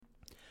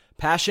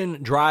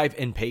Passion, drive,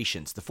 and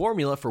patience. The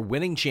formula for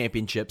winning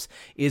championships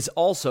is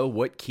also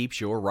what keeps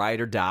your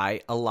ride or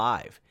die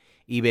alive.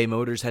 eBay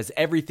Motors has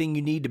everything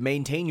you need to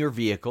maintain your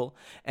vehicle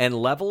and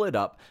level it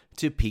up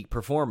to peak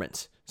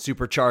performance.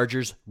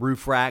 Superchargers,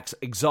 roof racks,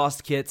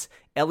 exhaust kits,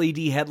 LED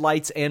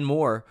headlights, and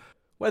more.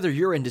 Whether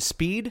you're into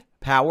speed,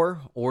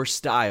 power, or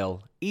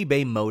style,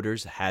 eBay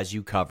Motors has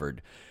you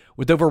covered.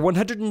 With over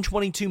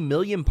 122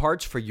 million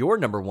parts for your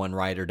number one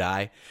ride or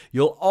die,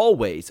 you'll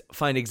always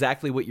find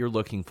exactly what you're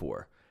looking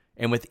for.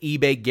 And with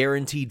eBay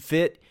Guaranteed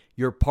Fit,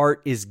 your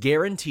part is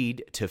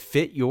guaranteed to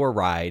fit your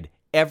ride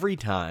every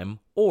time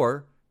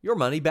or your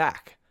money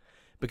back.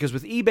 Because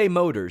with eBay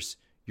Motors,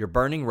 you're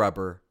burning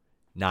rubber,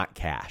 not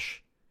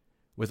cash.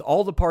 With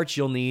all the parts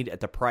you'll need at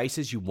the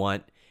prices you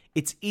want,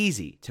 it's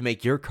easy to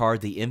make your car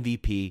the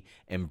MVP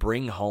and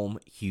bring home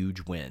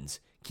huge wins.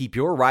 Keep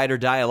your ride or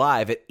die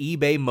alive at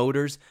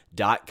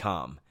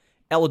ebaymotors.com.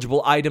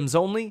 Eligible items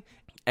only.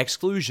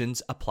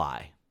 Exclusions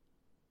apply.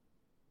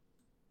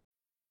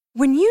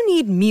 When you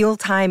need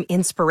mealtime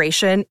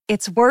inspiration,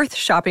 it's worth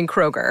shopping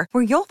Kroger,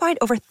 where you'll find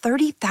over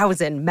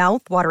 30,000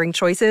 mouth-watering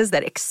choices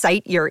that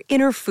excite your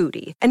inner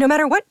foodie. And no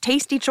matter what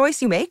tasty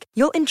choice you make,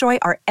 you'll enjoy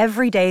our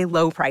everyday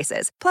low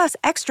prices, plus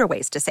extra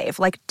ways to save,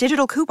 like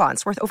digital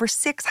coupons worth over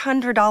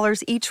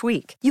 $600 each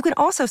week. You can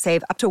also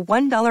save up to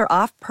 $1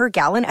 off per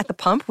gallon at the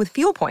pump with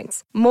fuel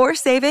points. More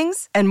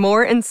savings and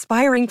more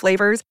inspiring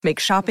flavors make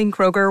shopping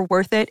Kroger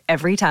worth it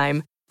every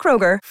time.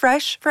 Kroger,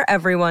 fresh for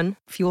everyone.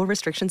 Fuel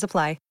restrictions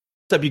apply.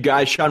 What's up, you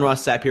guys? Sean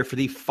Ross Sapp here for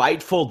the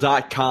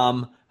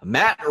Fightful.com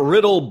Matt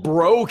Riddle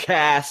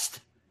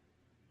Brocast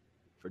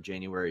for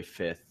January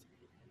 5th.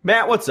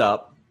 Matt, what's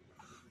up?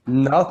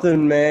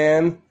 Nothing,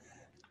 man.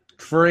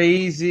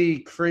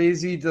 Crazy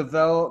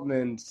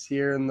developments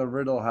here in the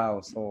Riddle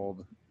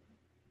household.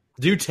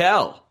 Do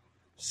tell.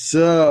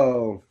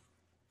 So,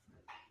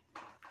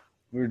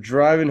 we're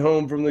driving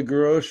home from the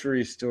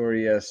grocery store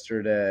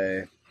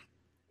yesterday,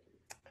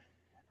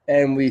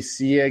 and we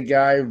see a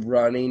guy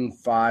running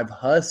 5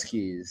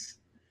 huskies.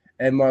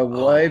 And my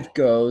wife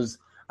goes,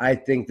 I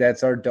think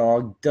that's our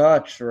dog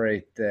Dutch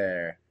right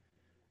there.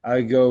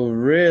 I go,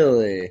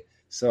 really?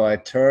 So I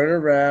turn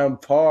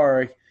around,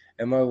 park,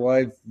 and my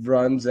wife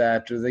runs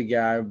after the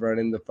guy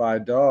running the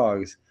 5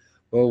 dogs.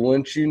 Well,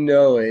 wouldn't you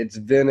know it, it's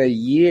been a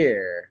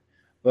year.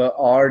 But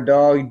our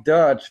dog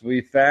Dutch,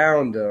 we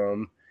found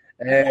him.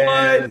 And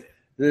what?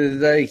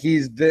 Like he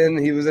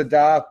was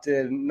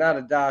adopted, not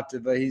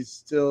adopted, but he's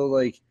still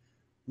like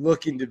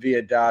looking to be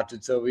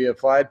adopted. So we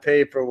applied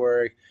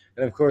paperwork,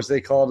 and of course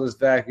they called us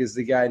back because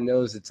the guy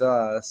knows it's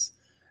us,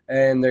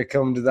 and they're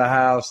coming to the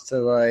house to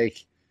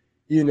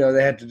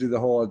they had to do the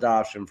whole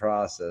adoption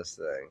process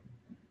thing.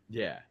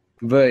 Yeah.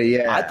 But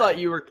yeah, I thought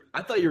you were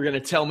going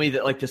to tell me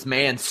that like this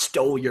man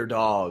stole your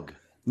dog.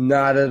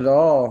 Not at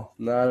all.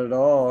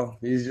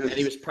 He's just, and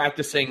he was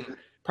practicing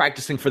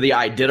for the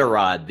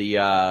Iditarod, the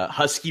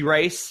husky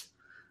race.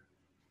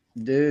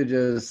 Dude,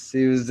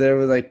 he was there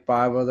with like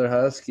 5 other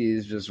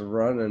huskies, just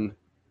running,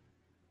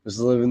 just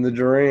living the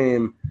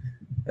dream.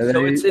 And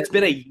so it's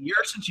been a year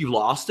since you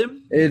lost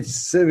him?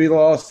 We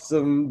lost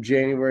him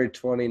January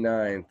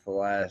 29th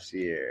last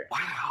year.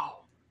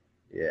 Wow.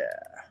 Yeah.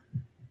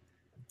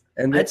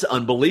 And that's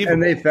unbelievable.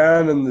 And they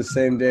found him the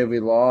same day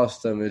we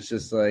lost him. It's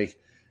just like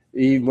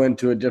he went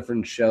to a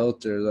different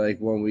shelter, like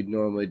one we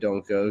normally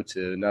don't go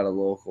to, not a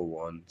local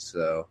one.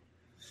 So,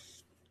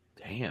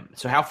 damn.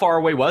 So how far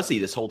away was he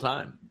this whole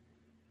time?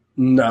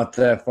 Not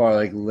that far,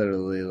 like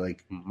literally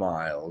like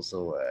miles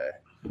away.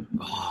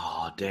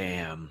 Oh,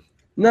 damn.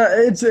 No,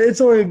 it's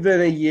only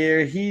been a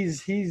year. He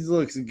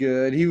looks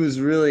good. He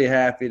was really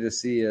happy to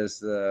see us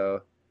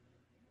though.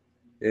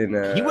 He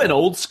went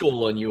old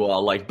school on you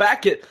all. Like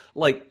back at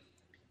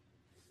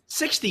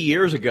 60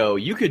 years ago,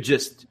 you could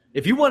just,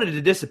 if you wanted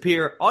to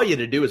disappear, all you had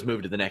to do was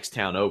move to the next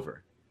town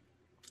over.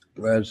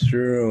 That's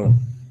true.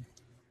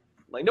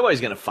 Like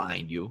nobody's gonna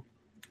find you.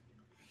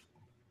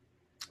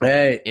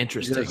 Hey,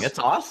 interesting. That's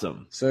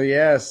awesome. So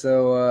yeah,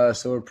 so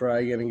we're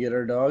probably gonna get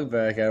our dog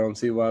back. I don't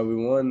see why we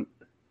wouldn't.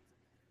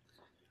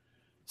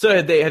 So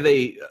have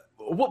they?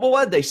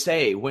 What did they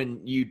say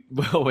when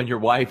your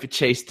wife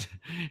chased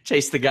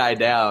the guy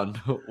down?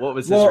 What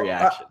was his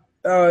reaction?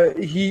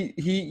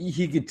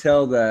 He could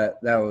tell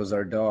that was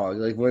our dog.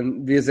 Like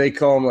because they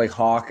call him like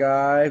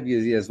Hawkeye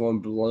because he has one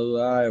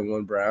blue eye and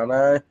one brown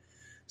eye.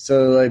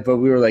 So but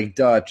we were like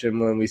Dutch, and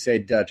when we say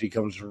Dutch, he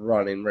comes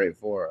running right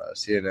for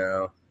us.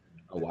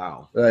 Oh,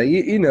 wow.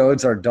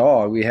 It's our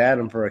dog. We had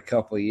him for a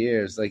couple of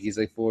years. Like, he's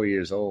like 4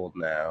 years old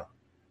now.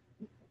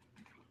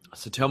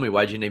 So tell me,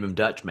 why'd you name him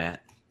Dutch,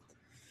 Matt?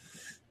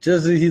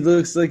 Just he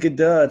looks like a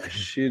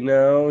Dutch,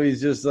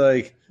 He's just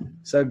like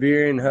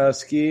Siberian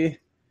Husky.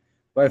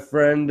 My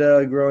friend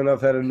growing up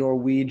had a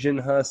Norwegian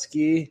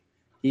Husky.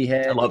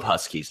 I love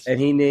Huskies. And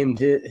he named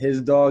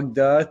his dog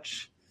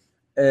Dutch.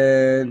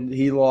 And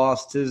he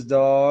lost his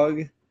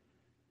dog.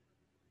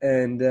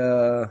 And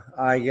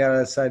I got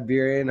a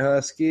Siberian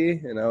Husky,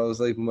 and I was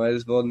like, might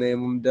as well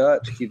name him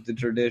Dutch, keep the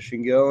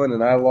tradition going.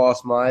 And I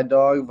lost my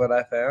dog, but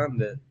I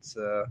found it.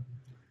 So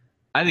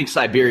I think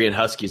Siberian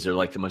Huskies are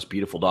like the most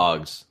beautiful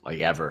dogs like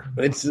ever.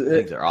 I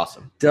think they're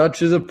awesome.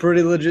 Dutch is a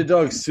pretty legit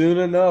dog. Soon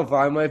enough,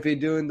 I might be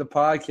doing the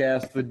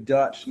podcast with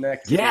Dutch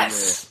next.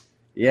 Yes.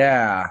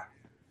 Yeah.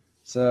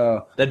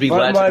 So that'd be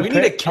legend. We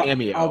need a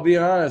cameo. I'll be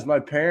honest. My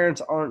parents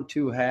aren't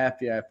too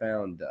happy I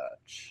found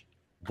Dutch.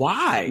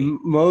 Why?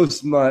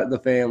 Most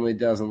the family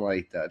doesn't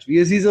like Dutch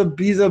because he's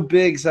a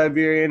big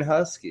Siberian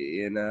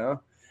Husky, and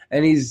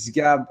he's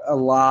got a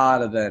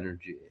lot of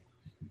energy.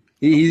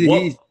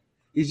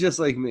 He's just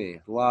like me,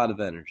 a lot of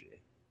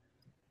energy.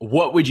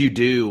 What would you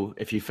do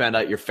if you found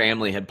out your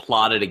family had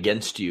plotted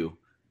against you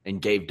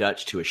and gave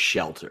Dutch to a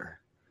shelter?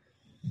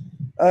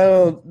 I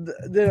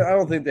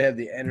don't think they have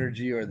the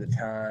energy or the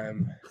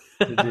time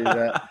to do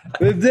that.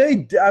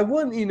 But I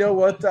wouldn't. You know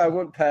what? I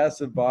wouldn't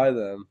pass it by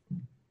them.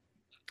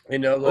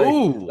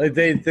 Like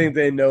they think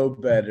they know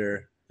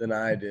better than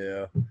I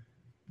do.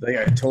 Like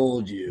I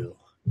told you.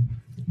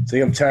 It's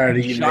like I'm tired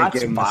of you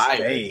making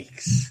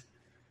mistakes.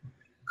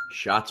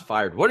 Shots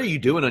fired. What are you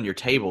doing on your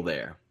table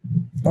there?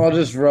 I'll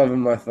just rubbing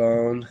my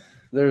phone.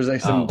 There's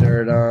like some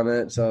dirt on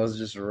it, so I was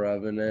just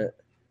rubbing it.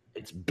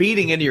 It's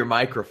beating into your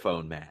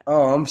microphone, Matt.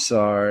 Oh, I'm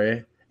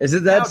sorry. Is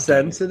it that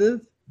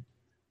sensitive?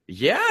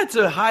 Yeah, it's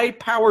a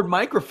high-powered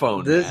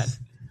microphone, This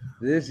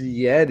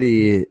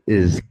Yeti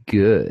is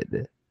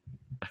good.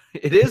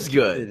 It is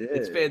good.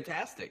 It's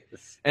fantastic.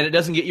 And it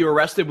doesn't get you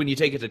arrested when you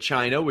take it to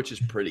China, which is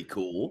pretty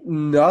cool.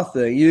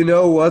 Nothing. You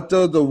know what,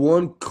 though? The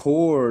one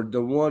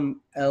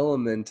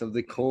element of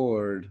the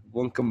cord,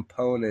 one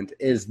component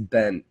is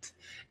bent.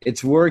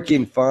 It's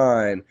working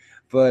fine,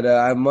 but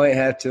I might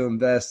have to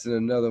invest in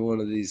another one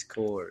of these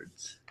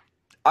cords.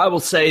 I will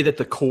say that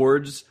the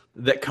cords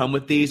that come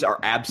with these are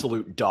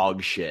absolute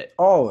dog shit.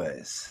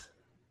 Always.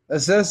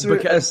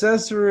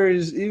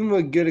 Accessories, even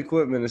with good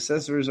equipment,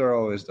 accessories are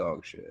always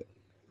dog shit.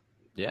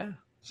 Yeah.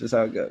 It's just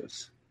how it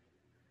goes.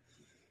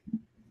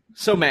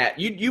 So, Matt,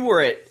 you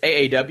were at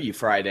AAW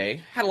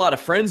Friday. Had a lot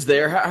of friends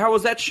there. How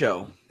was that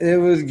show? It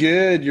was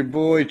good. Your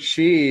boy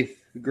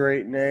Chief,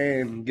 great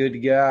name,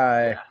 good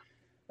guy.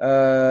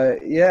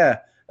 The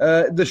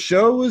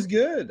show was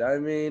good. I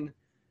mean,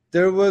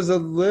 there was a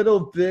little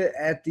bit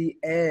at the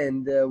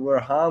end where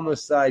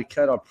Homicide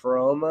cut a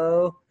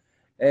promo.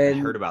 And, I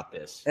heard about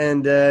this.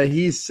 And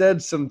he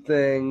said some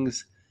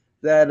things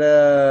that,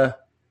 I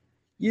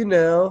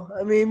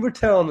mean, we're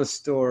telling the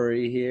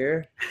story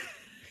here.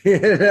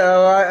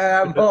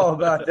 I'm all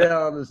about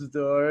telling the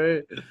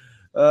story.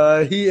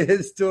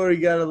 His story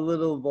got a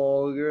little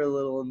vulgar, a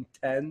little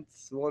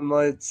intense, one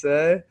might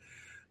say.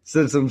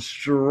 Said some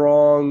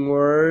strong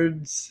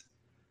words,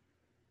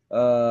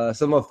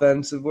 some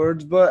offensive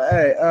words. But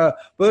hey,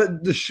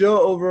 but the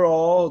show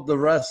overall, the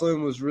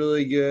wrestling was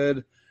really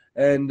good,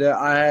 and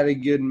I had a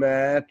good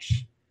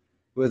match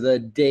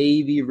with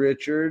Davey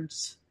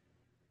Richards,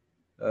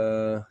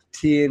 TNA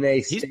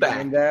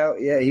standout.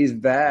 Yeah, he's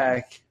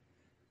back.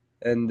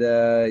 And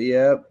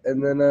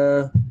and then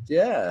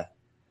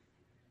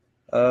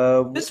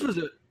this was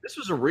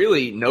a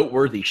really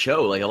noteworthy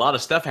show. Like a lot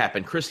of stuff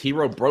happened. Chris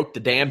Hero broke the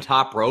damn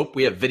top rope.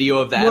 We have video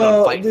of that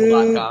on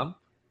Fightful.com.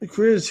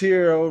 Chris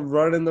Hero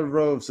running the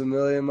ropes a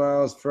million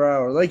miles per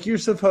hour, like you're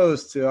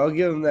supposed to. I'll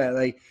give him that.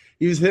 Like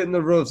he was hitting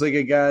the ropes like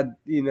a god,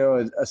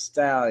 a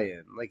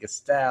stallion, like a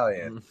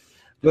stallion. Mm.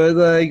 But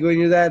like when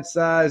you're that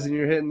size and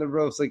you're hitting the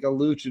ropes like a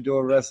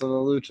luchador wrestling a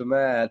lucha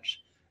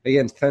match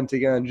against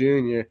Pentagon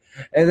Jr.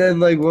 And then,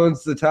 like,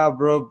 once the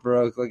top rope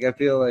broke, like, I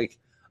feel like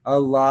a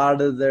lot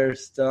of their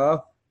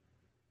stuff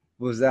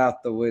was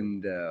out the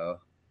window.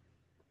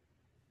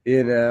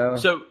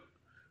 So,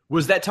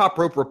 was that top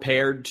rope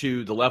repaired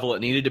to the level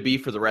it needed to be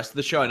for the rest of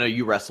the show? I know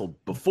you wrestled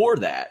before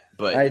that,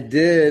 but... I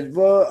did.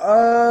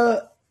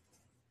 Well,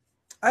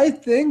 I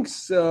think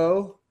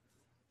so.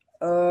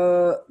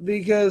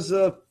 Because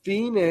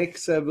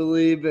Phoenix, I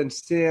believe, and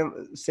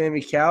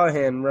Sami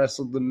Callihan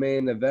wrestled the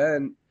main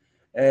event.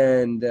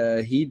 And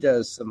he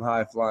does some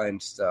high flying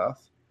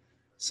stuff.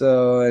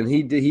 So, and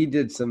he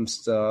did some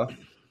stuff.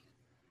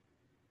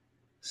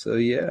 So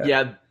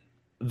yeah,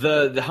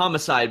 the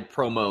Homicide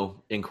promo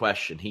in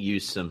question, he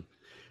used some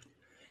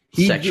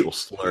sexual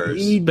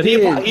slurs, but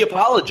he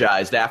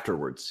apologized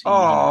afterwards.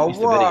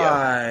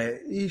 Why?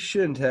 He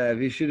shouldn't have.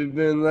 He should have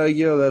been like,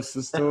 "Yo, that's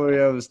the story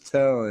I was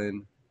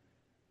telling."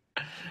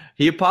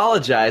 He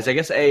apologized. I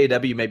guess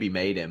AAW maybe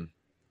made him.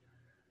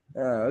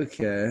 Oh,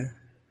 okay.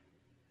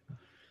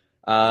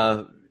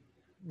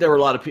 There were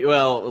a lot of people,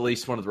 well, at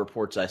least one of the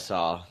reports I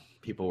saw,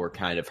 people were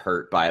kind of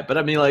hurt by it. But,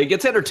 I mean, like,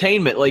 it's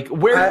entertainment. Like,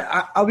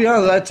 I'll be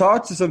honest, I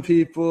talked to some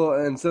people,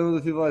 and some of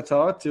the people I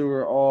talked to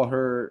were all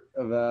hurt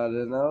about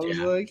it. And I was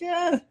like,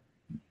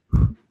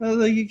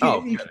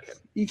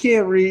 you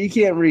can't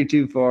read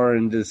too far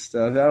into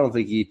stuff. I don't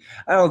think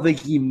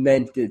he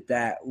meant it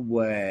that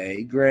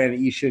way. Granted,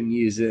 you shouldn't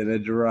use it in a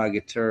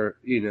derogatory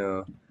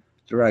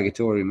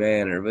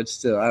manner, but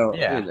still, I don't,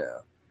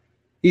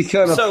 He's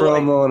kind of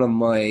promo on a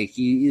mic.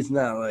 He's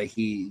not like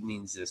he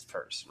means this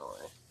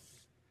personally.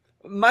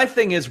 My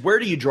thing is, where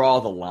do you draw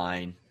the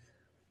line?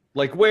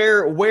 Like,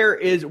 where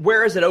is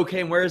it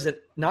okay and where is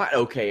it not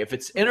okay? If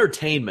it's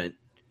entertainment,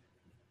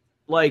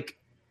 like,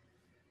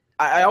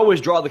 I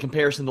always draw the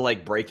comparison to,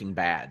 like, Breaking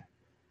Bad.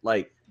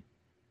 Like,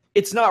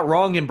 it's not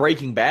wrong in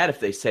Breaking Bad if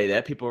they say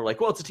that. People are like,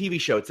 well, it's a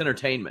TV show. It's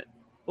entertainment.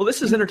 Well,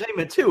 this is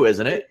entertainment too,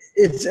 isn't it?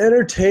 It's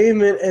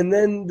entertainment, and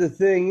then the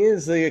thing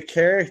is, like, a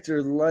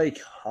character like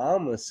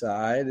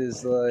Homicide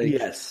is like,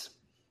 Yes.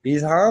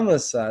 he's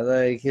Homicide,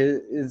 like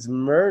it's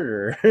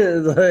murder,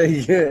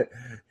 like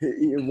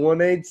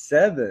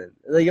 187.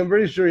 Like, I'm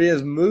pretty sure he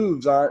has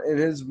moves on in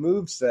his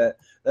move set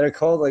that are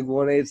called like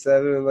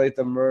 187 and like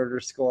the Murder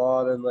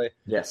Squad, and like,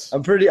 Yes.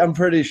 I'm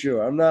pretty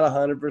sure. I'm not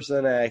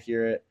 100%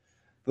 accurate,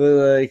 but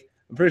like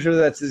I'm pretty sure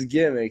that's his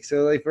gimmick.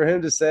 So like for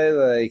him to say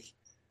like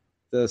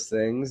those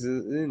things,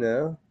 you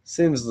know,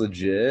 seems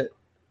legit.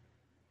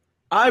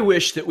 I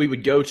wish that we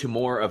would go to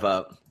more of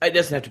a, it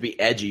doesn't have to be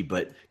edgy,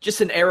 but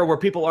just an era where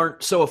people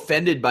aren't so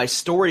offended by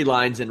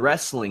storylines in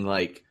wrestling,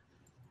 like,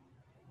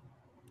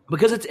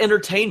 because it's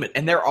entertainment.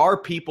 And there are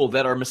people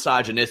that are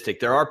misogynistic.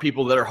 There are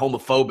people that are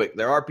homophobic.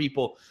 There are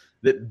people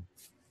that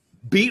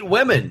beat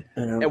women.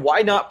 And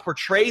why not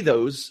portray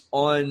those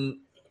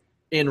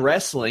in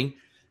wrestling?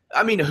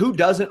 I mean, who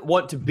doesn't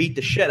want to beat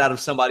the shit out of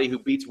somebody who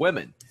beats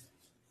women?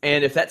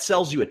 And if that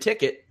sells you a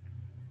ticket,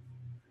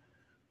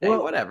 hey,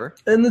 well, whatever.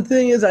 And the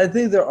thing is, I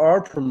think there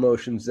are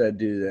promotions that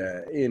do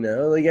that. You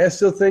know, like I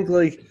still think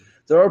like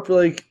there are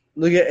like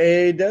look at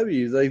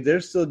AAW, like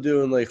they're still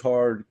doing like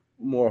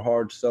more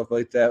hard stuff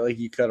like that. Like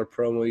you cut a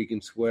promo, you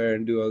can swear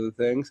and do other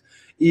things,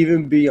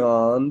 even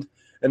beyond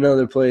and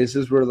other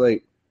places where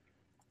like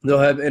they'll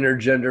have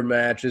intergender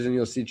matches and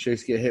you'll see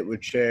chicks get hit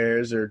with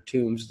chairs or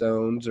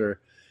tombstones or.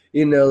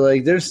 You know,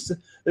 like there's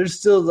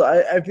still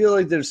I feel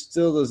like there's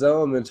still those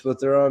elements, but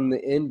they're on the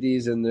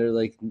indies and they're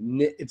like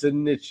it's a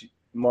niche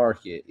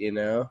market, you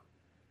know.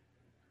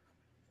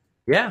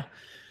 Yeah,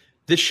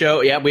 this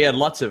show. Yeah, we had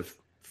lots of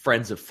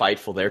friends of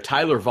Fightful there.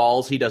 Tyler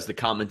Valls, he does the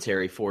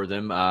commentary for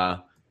them.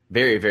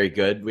 Very, very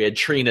good. We had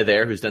Trina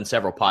there, who's done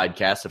several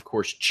podcasts. Of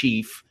course,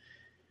 Chief.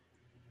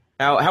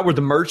 How were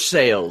the merch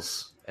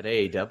sales at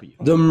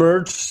AAW? The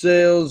merch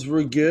sales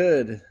were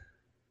good.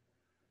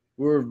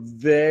 We're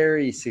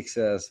very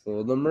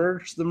successful. The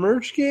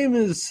merch game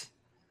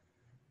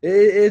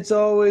it's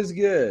always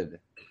good.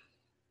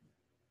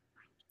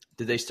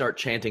 Did they start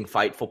chanting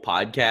Fightful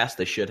podcast?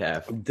 They should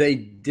have. They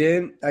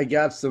didn't. I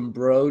got some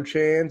bro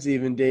chants.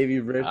 Even Davey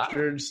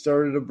Richards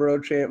started a bro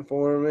chant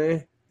for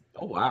me.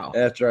 Oh, wow.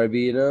 After I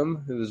beat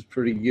him. It was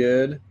pretty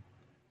good.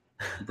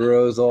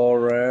 Bros all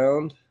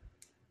around.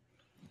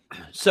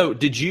 So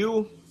did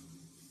you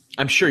 –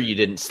 I'm sure you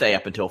didn't stay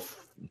up until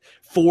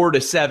 4 to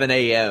 7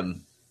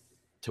 a.m.,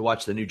 to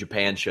watch the New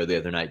Japan show the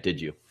other night, did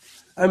you?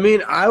 I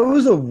mean, I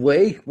was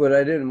awake, but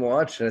I didn't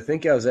watch it. I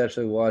think I was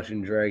actually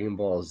watching Dragon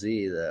Ball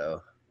Z,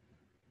 though.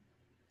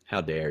 How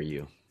dare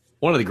you?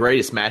 One of the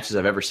greatest matches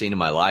I've ever seen in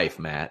my life,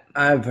 Matt.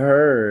 I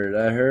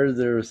heard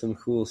there was some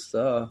cool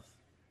stuff.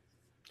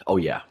 Oh,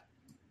 yeah.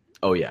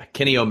 Oh, yeah.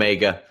 Kenny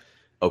Omega,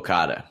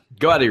 Okada.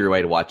 Go out of your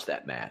way to watch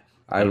that, Matt.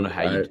 I don't know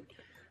how you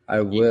 – I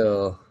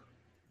will.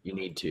 You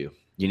need to.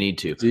 You need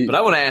to. But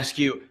I want to ask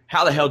you,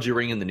 how the hell did you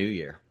ring in the new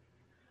year?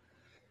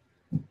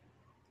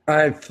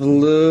 I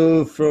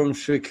flew from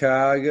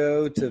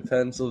Chicago to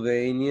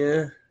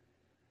Pennsylvania,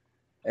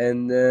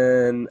 and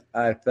then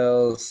I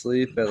fell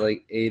asleep at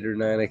like 8 or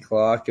 9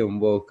 o'clock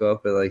and woke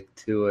up at like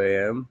 2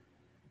 a.m.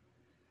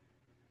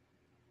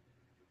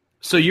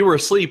 So you were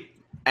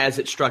asleep as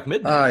it struck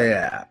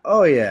midnight?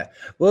 Oh, yeah.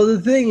 Well, the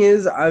thing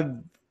is,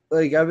 I've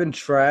been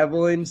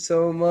traveling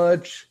so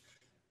much.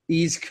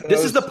 East Coast.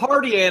 This is the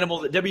party animal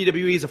that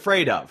WWE is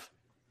afraid of.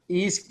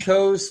 East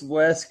Coast,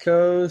 West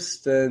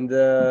Coast, and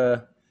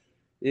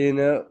you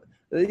know,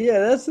 yeah,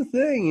 that's the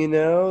thing, you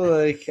know,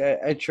 like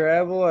I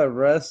travel, I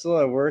wrestle,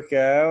 I work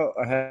out,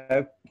 I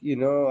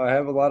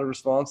have a lot of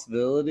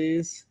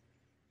responsibilities.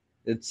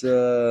 It's,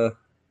 I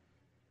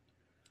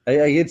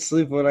get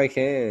sleep when I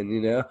can, you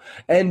know,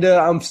 and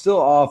I'm still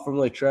off from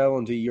like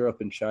traveling to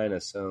Europe and China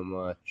so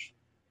much.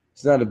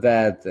 It's not a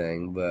bad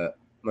thing, but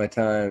my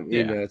time,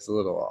 you know, it's a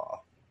little off.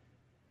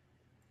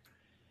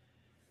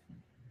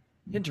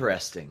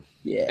 Interesting.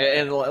 Yeah.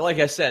 And like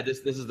I said, this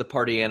is the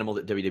party animal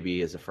that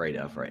WWE is afraid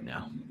of right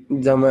now.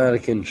 I'm out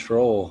of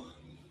control.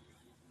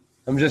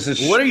 I'm just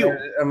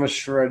I'm a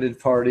shredded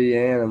party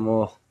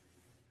animal.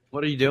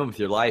 What are you doing with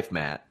your life,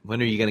 Matt?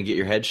 When are you going to get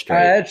your head straight?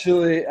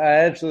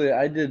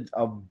 I did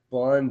a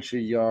bunch of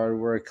yard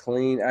work,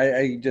 clean.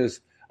 I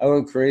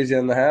went crazy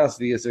on the house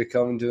because they're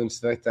coming to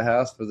inspect the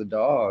house for the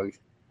dog.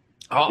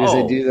 Oh. Because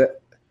they do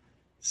that.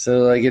 So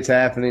like it's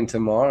happening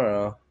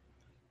tomorrow.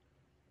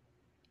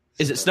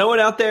 Is it snowing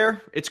out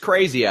there? It's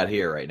crazy out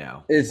here right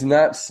now. It's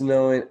not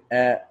snowing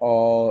at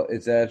all.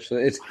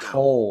 It's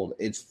cold.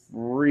 It's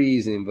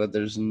freezing, but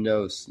there's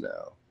no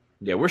snow.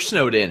 Yeah, we're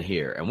snowed in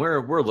here, and we're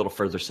a little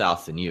further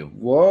south than you.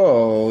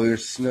 Whoa, you're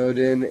snowed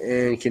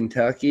in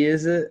Kentucky,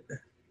 is it?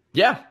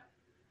 Yeah.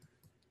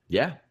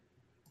 Yeah.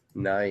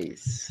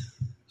 Nice.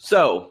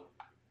 So,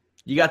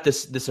 you got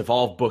this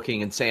Evolve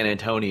booking in San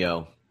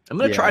Antonio. I'm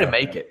going to try to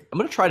make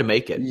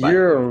it.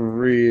 You're a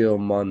real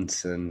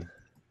Munson.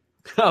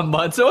 A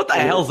Munson? What the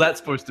hell is that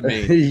supposed to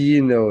mean?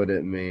 You know what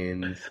it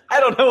means. I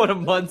don't know what a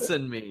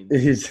Munson means.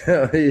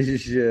 You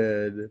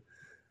should.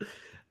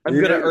 I'm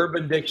going to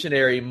Urban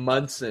Dictionary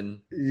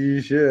Munson.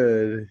 You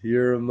should.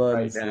 You're a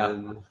Munson. Right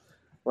now.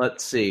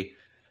 Let's see.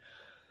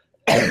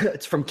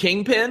 It's from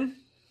Kingpin.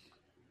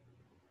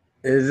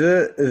 Is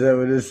it? Is that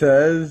what it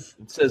says?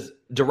 It says,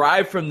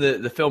 derived from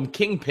the film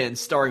Kingpin,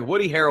 starring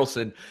Woody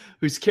Harrelson,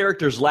 whose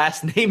character's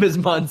last name is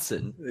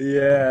Munson.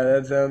 Yeah,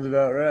 that sounds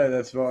about right.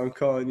 That's why I'm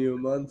calling you a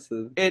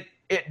Munson. It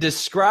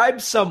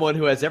describes someone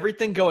who has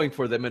everything going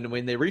for them, and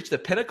when they reach the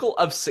pinnacle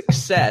of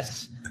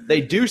success,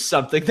 they do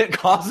something that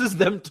causes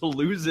them to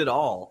lose it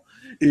all.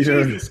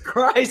 Jesus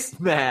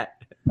Christ,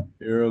 Matt.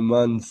 You're a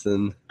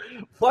Munson.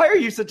 Why are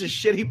you such a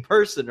shitty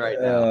person right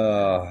now?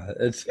 Oh,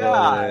 it's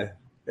funny.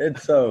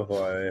 It's so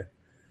funny.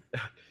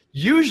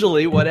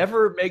 Usually,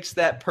 whatever makes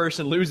that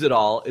person lose it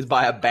all is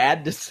by a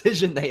bad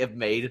decision they have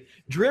made,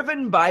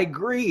 driven by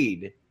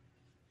greed.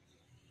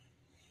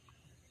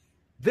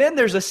 Then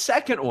there's a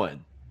second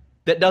one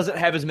that doesn't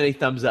have as many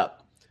thumbs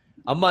up.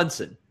 A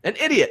Munson, an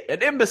idiot,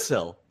 an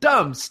imbecile,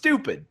 dumb,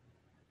 stupid,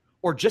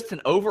 or just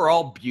an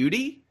overall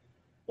beauty?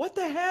 What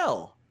the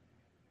hell?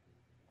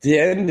 The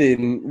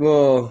ending,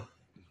 well,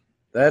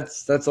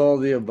 that's all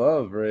the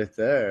above right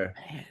there.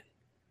 Man.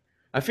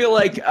 I feel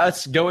like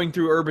us going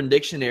through Urban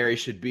Dictionary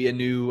should be a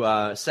new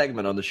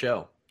segment on the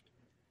show.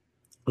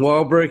 Well,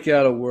 I'll break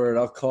out a word.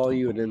 I'll call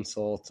you an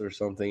insult or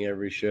something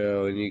every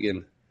show, and you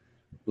can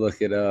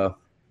look it up.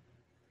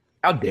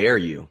 How dare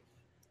you?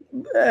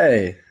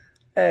 Hey,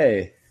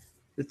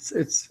 it's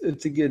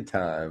a good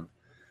time,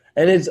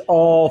 and it's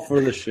all for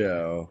the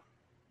show.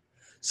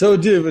 So,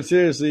 dude, but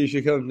seriously, you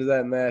should come to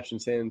that match in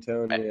San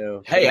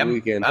Antonio. Hey,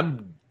 weekend.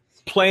 I'm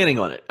planning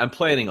on it.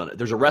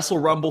 There's a Wrestle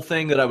Rumble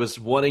thing that I was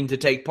wanting to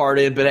take part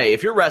in, but hey,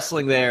 if you're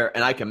wrestling there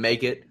and I can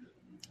make it,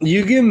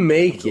 you can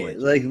make it.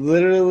 Like,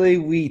 literally,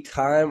 we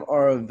time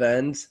our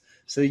events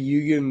so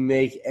you can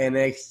make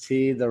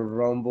NXT, the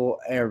Rumble,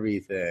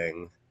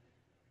 everything.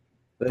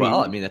 Like,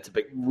 well, I mean, that's a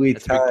big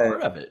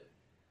part of it.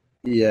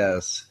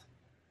 Yes.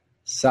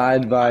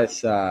 Side by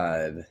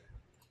side.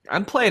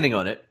 I'm planning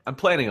on it,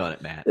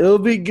 Matt. It'll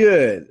be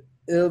good.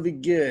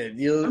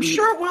 I'm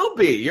sure it will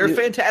be. You're a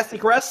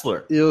fantastic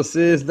wrestler. You'll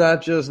see it's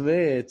not just me.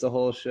 It's a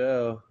whole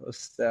show of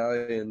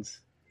stallions.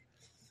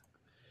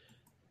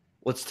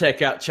 Let's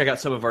check out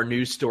some of our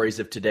news stories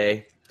of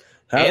today.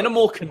 Go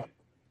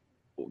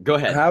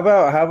ahead. How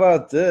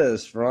about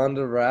this?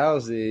 Ronda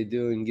Rousey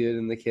doing good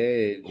in the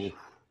cage.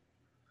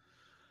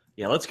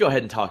 Yeah, let's go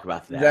ahead and talk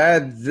about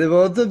that.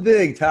 It's a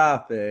big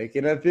topic,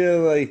 and I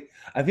feel like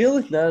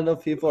not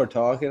enough people are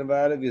talking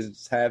about it because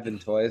it's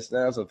happened twice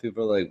now. So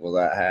people are like, "Well,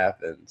 that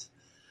happens,"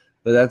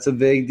 but that's a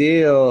big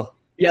deal.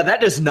 Yeah, that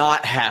does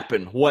not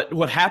happen.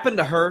 What happened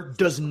to her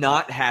does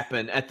not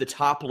happen at the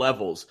top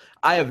levels.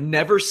 I have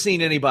never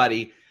seen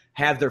anybody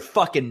have their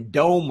fucking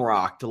dome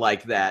rocked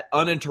like that,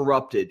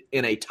 uninterrupted,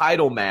 in a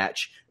title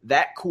match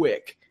that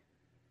quick.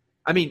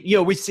 I mean,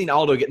 we've seen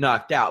Aldo get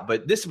knocked out,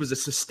 but this was a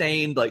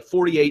sustained,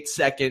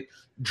 48-second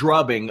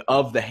drubbing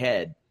of the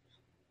head.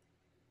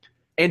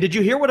 And did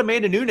you hear what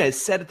Amanda Nunes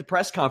said at the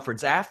press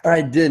conference after?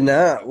 I did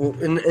not. Well,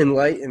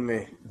 enlighten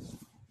me.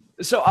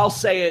 So I'll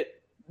say it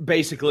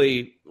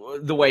basically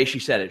the way she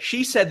said it.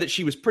 She said that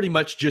she was pretty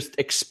much just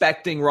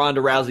expecting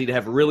Ronda Rousey to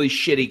have really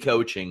shitty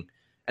coaching,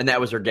 and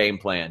that was her game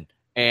plan.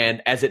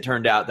 And as it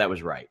turned out, that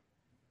was right.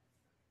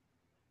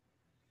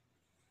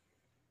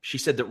 She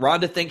said that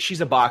Ronda thinks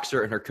she's a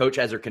boxer, and her coach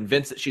has her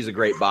convinced that she's a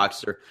great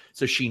boxer.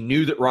 So she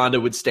knew that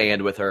Ronda would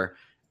stand with her,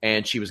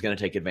 and she was going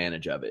to take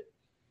advantage of it.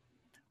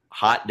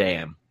 Hot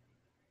damn.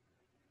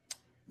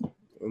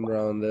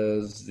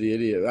 Ronda's the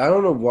idiot. I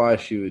don't know why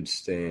she would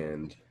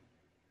stand.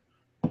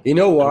 You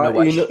know why?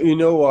 You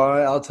know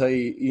why? I'll tell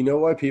you. You know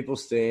why people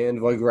stand?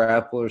 Why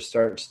grapplers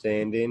start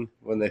standing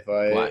when they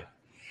fight? Why?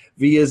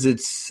 Because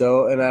it's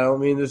so, and I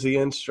don't mean this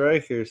against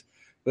strikers,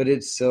 but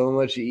it's so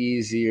much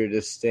easier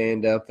to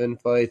stand up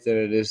and fight than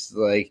it is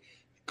to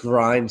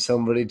grind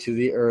somebody to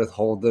the earth,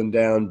 hold them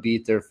down,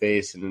 beat their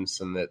face, and then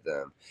submit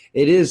them.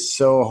 It is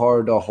so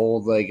hard to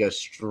hold a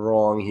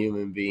strong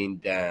human being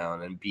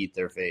down and beat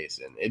their face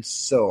in. It's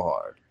so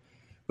hard.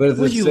 But at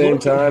the same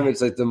time, it's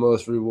the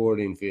most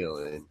rewarding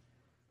feeling.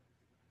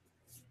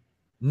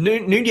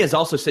 Nunez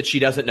also said she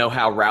doesn't know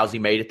how Rousey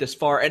made it this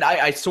far, and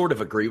I sort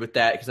of agree with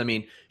that because, I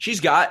mean,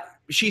 she's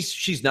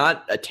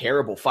not a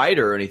terrible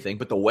fighter or anything,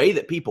 but the way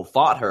that people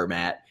fought her,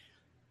 Matt,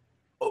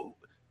 I'm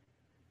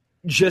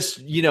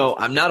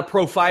not a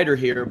pro fighter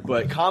here,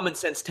 but common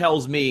sense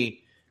tells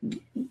me if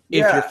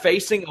you're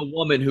facing a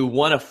woman who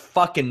won a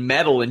fucking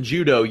medal in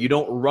judo, you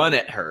don't run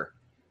at her.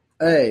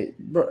 Hey,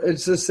 bro,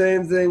 it's the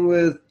same thing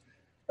with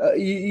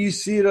you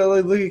see it.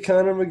 Look at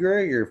Conor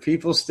McGregor.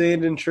 People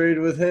stand and trade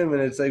with him,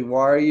 and it's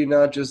why are you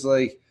not just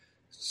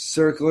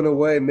circling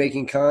away,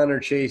 making Conor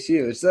chase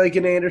you? It's like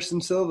an Anderson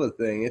Silva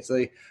thing. It's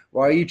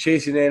why are you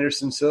chasing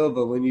Anderson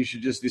Silva when you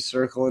should just be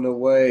circling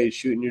away,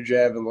 shooting your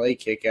jab and leg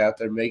kick out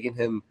there, making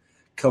him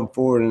come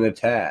forward and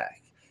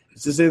attack?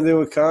 It's the same thing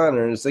with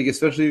Conor. And it's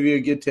especially if you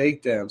get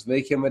takedowns,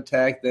 make him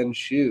attack, then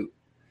shoot.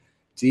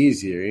 it's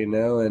easier,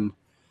 and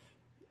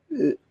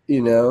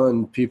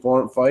and people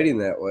aren't fighting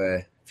that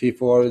way.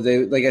 People are,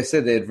 like I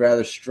said, they'd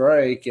rather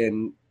strike,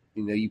 and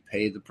you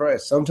pay the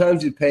price.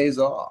 Sometimes it pays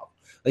off.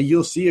 Like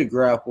you'll see a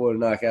grappler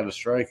knock out a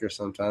striker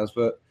sometimes,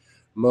 but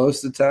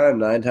most of the time,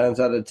 9 times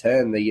out of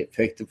 10, they get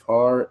picked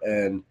apart,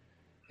 and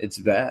it's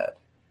bad.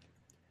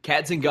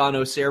 Kat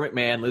Zingano, Sarah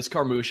McMahon, Liz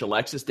Carmouche,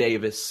 Alexis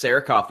Davis,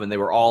 Sarah Kaufman, they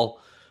were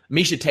all,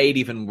 Misha Tate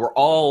even, were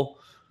all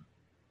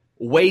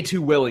way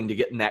too willing to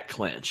get in that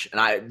clinch.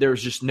 And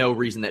there's just no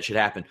reason that should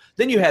happen.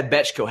 Then you had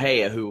Betch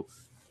Kohea, who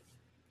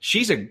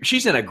she's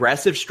an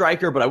aggressive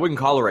striker, but I wouldn't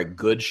call her a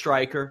good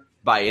striker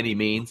by any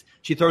means.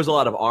 She throws a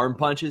lot of arm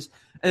punches.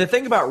 And the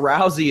thing about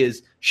Rousey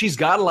is she's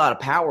got a lot of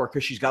power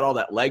because she's got all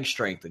that leg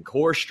strength and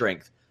core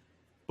strength.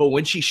 But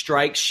when she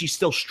strikes, she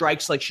still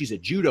strikes like she's a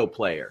judo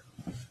player.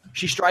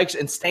 She strikes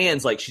and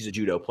stands like she's a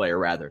judo player,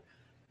 rather.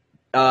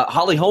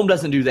 Holly Holm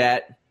doesn't do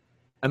that.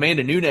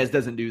 Amanda Nunes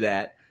doesn't do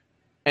that.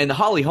 And the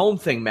Holly Holm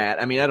thing,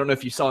 Matt, I mean, I don't know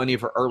if you saw any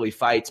of her early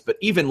fights, but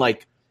even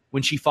like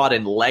when she fought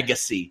in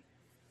Legacy,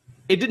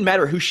 it didn't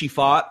matter who she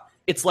fought.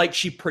 It's like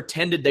she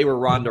pretended they were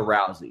Ronda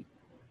Rousey.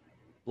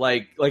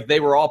 Like they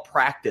were all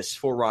practice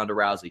for Ronda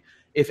Rousey.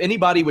 If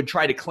anybody would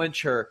try to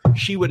clinch her,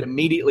 she would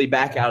immediately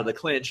back out of the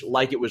clinch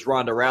like it was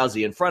Ronda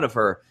Rousey in front of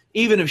her,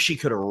 even if she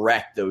could have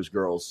wrecked those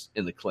girls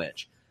in the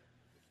clinch.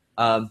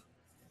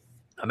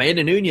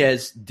 Amanda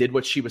Nunes did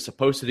what she was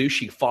supposed to do.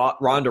 She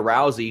fought Ronda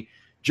Rousey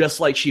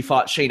just like she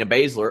fought Shayna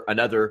Baszler,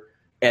 another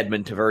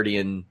Edmond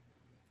Taverdian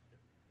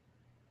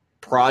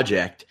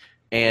project.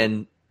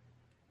 And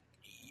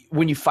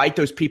when you fight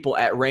those people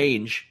at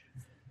range,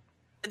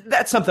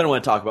 that's something I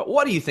want to talk about.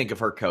 What do you think of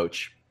her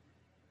coach?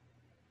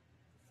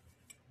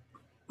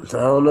 I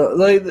don't know.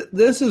 Like,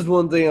 this is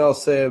one thing I'll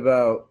say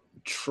about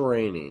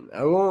training.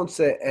 I won't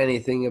say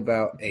anything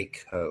about a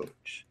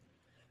coach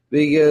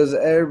because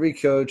every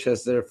coach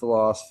has their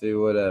philosophy,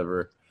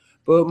 whatever.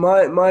 But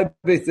my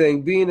big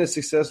thing, being as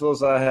successful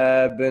as I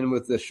have been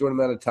with the short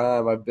amount of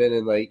time I've been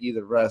in, like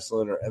either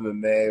wrestling or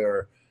MMA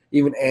or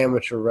even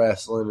amateur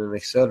wrestling and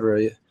et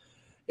cetera,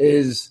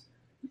 is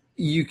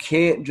you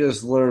can't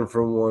just learn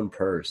from one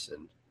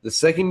person. The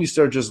second you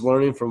start just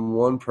learning from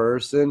one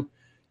person,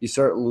 you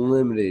start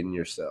limiting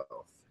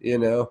yourself,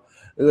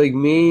 Like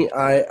me,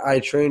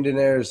 I trained in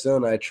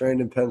Arizona. I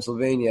trained in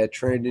Pennsylvania. I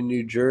trained in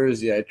New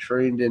Jersey. I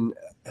trained in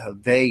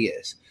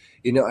Vegas.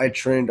 I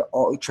trained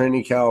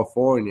in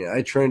California.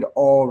 I trained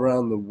all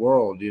around the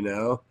world,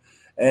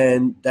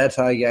 And that's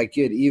how I got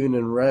good. Even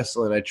in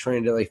wrestling, I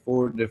trained at like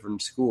 4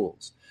 different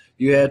schools.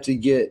 You have to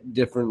get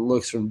different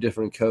looks from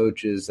different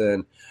coaches.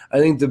 And I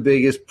think the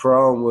biggest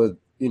problem with,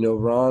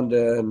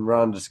 Ronda and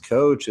Ronda's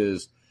coach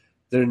is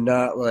they're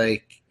not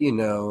like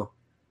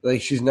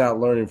she's not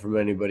learning from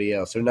anybody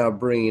else. They're not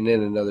bringing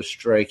in another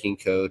striking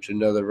coach,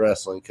 another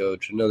wrestling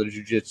coach, another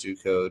jiu-jitsu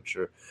coach,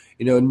 or,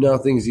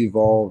 nothing's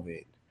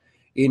evolving.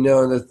 And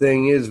the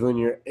thing is, when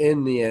you're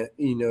in the,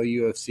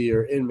 UFC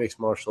or in mixed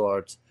martial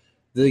arts,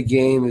 the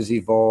game is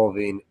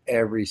evolving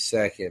every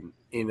second.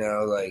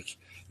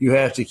 You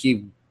have to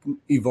keep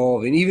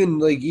evolving.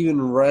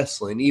 Even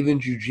wrestling, even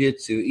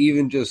jiu-jitsu,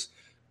 even just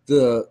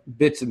the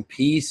bits and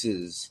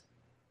pieces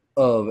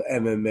of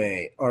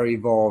MMA are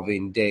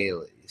evolving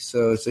daily.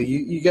 So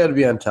you got to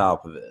be on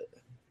top of it.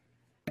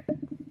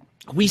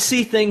 We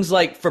see things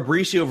like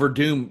Fabricio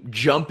Verdum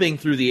jumping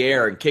through the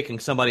air and kicking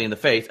somebody in the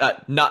face.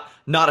 Not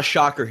a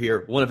shocker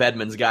here. One of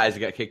Edmond's guys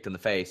got kicked in the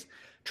face.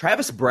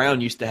 Travis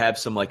Brown used to have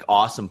some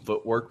awesome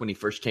footwork when he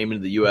first came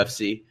into the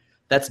UFC.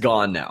 That's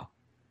gone now.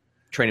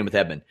 Training with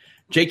Edmond.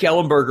 Jake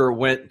Ellenberger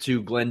went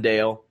to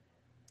Glendale,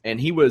 and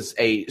he was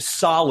a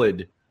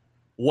solid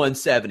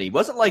 170.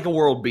 Wasn't like a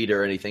world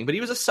beater or anything, but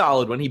he was a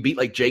solid one. He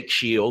beat Jake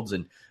Shields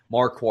and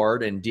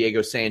Marquardt and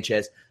Diego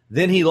Sanchez.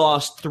 Then he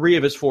lost 3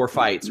 of his 4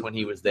 fights when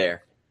he was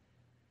there.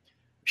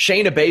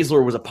 Shayna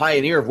Baszler was a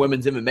pioneer of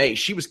women's MMA.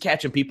 She was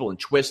catching people in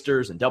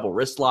twisters and double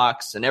wrist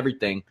locks and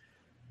everything.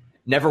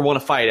 Never won a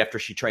fight after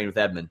she trained with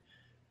Edmond.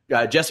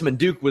 Jessamine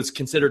Duke was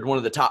considered one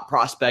of the top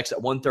prospects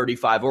at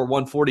 135 or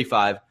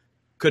 145.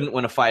 Couldn't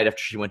win a fight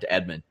after she went to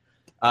Edmond.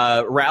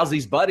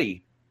 Rousey's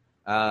buddy,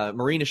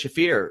 Marina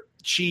Shafir,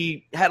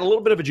 she had a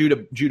little bit of a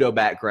judo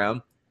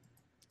background.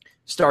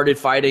 Started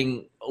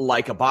fighting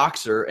like a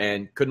boxer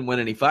and couldn't win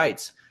any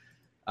fights.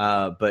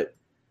 But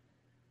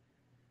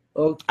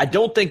I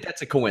don't think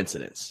that's a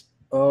coincidence.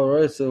 All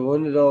right, so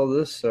when did all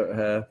this start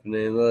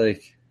happening?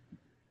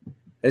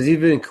 Has he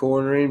been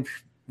cornering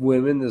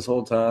women this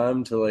whole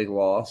time to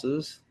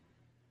losses?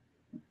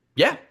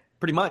 Yeah,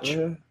 pretty much.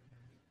 Yeah.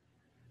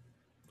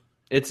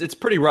 It's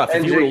pretty rough.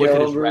 And if you were to look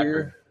at his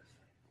record.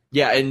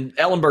 Yeah, and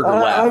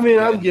Ellenberger left. I mean,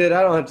 I'm good.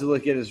 I don't have to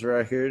look at his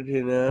record,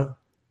 Yeah.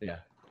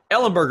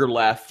 Ellenberger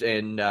left,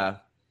 and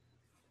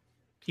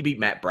he beat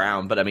Matt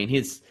Brown. But, I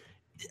mean,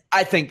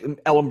 I think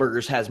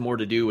Ellenberger's has more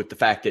to do with the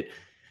fact that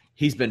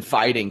he's been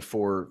fighting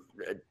for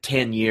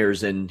 10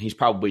 years, and he's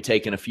probably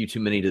taken a few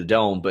too many to the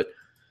dome. But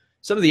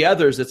some of the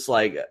others,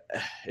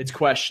 it's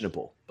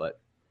questionable. But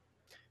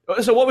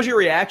so what was your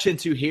reaction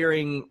to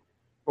hearing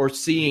or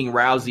seeing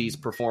Rousey's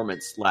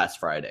performance last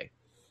Friday?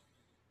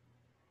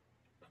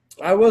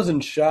 I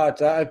wasn't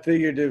shocked. I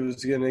figured it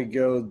was going to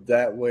go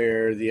that way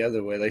or the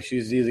other way. Like, she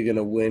was either going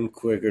to win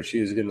quick or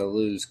she was going to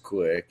lose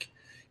quick.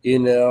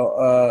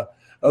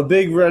 A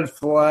big red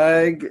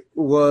flag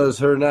was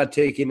her not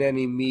taking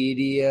any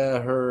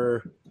media,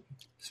 her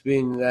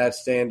being that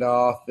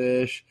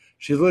standoffish.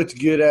 She looked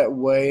good at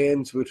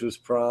weigh-ins, which was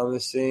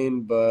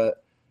promising,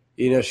 but,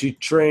 she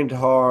trained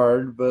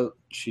hard, but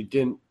she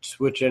didn't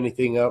switch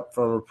anything up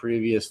from her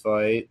previous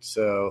fight,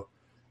 so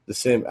the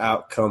same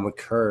outcome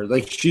occurred.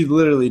 Like, she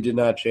literally did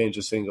not change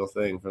a single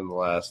thing from the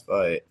last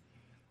fight.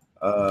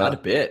 Not a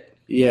bit.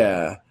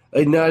 Yeah.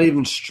 Like, not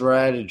even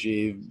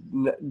strategy,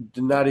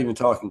 not even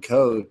talking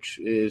coach,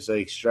 is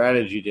like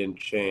strategy didn't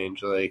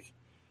change. Like,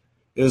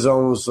 it was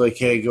almost like,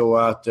 hey, go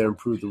out there and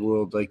prove the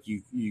world like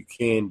you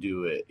can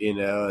do it,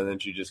 and then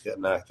she just got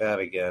knocked out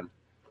again.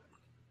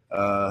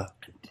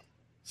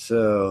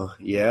 So,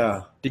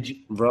 yeah. Did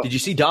you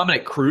see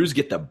Dominic Cruz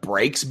get the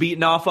brakes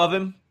beaten off of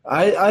him?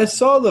 I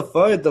saw the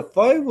fight. The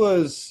fight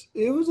was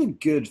a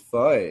good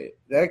fight.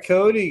 That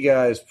Cody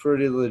guy is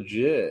pretty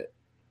legit.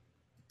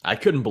 I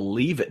couldn't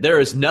believe it. There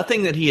is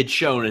nothing that he had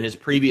shown in his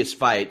previous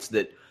fights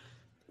that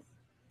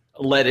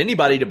led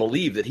anybody to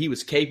believe that he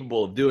was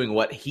capable of doing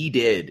what he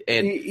did.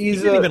 And he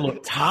didn't even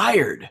look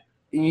tired.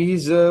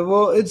 It's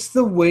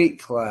the weight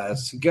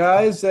class.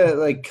 Guys that,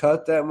 like,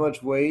 cut that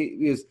much weight,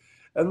 because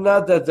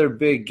not that they're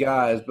big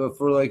guys, but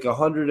for like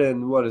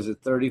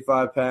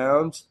 35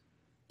 pounds?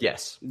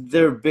 Yes.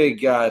 They're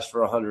big guys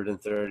for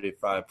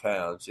 135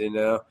 pounds,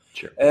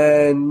 Sure.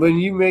 And when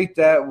you make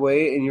that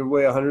weight and you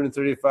weigh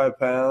 135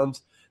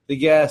 pounds, the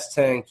gas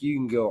tank, you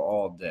can go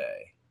all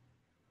day,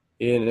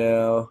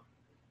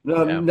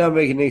 Not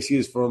making an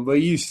excuse for them,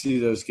 but you see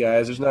those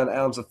guys. There's not an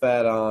ounce of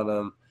fat on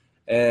them,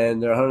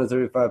 and they're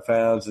 135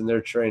 pounds, and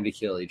they're trained to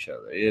kill each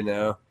other,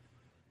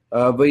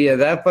 But, yeah,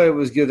 that fight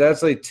was good.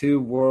 That's like two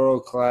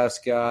world-class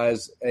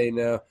guys,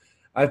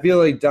 I feel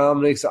like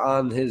Dominic's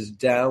on his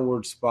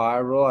downward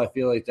spiral. I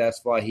feel like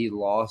that's why he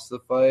lost the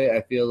fight.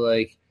 I feel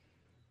like,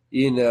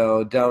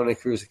 Dominic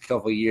Cruz a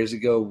couple of years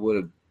ago would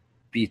have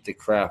beat the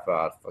crap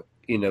out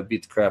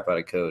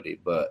of Cody.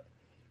 But,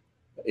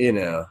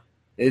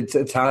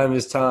 it's time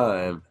is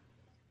time.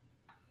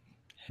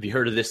 Have you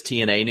heard of this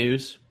TNA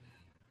news?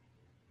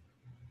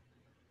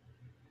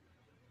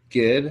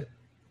 Good.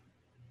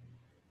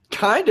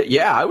 Kind of.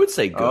 Yeah, I would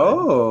say good.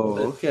 Oh,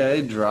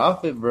 okay.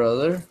 Drop it,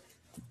 brother.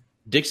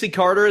 Dixie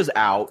Carter is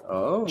out.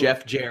 Oh.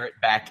 Jeff Jarrett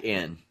back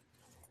in.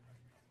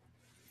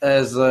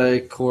 As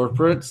like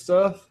corporate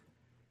stuff?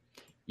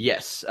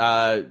 Yes.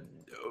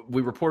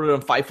 We reported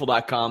on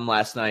Fightful.com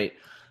last night.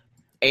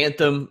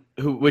 Anthem,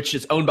 which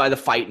is owned by the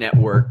Fight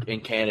Network in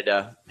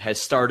Canada, has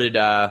started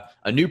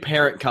a new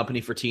parent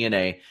company for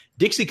TNA.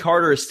 Dixie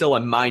Carter is still a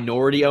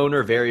minority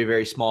owner, very,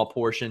 very small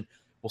portion.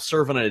 Will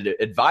serve on an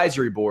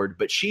advisory board,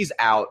 but she's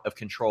out of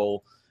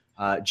control.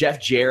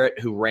 Jeff Jarrett,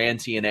 who ran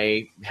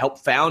TNA, helped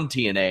found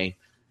TNA,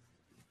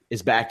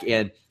 is back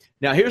in.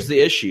 Now, here's the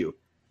issue.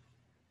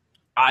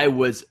 I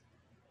was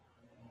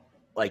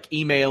like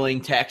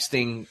emailing,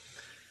 texting,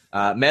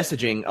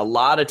 messaging a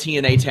lot of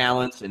TNA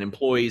talents and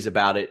employees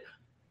about it.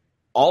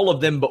 All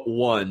of them but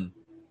one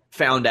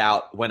found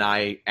out when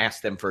I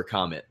asked them for a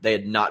comment. They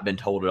had not been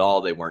told at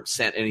all. They weren't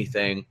sent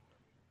anything.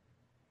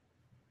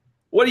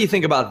 What do you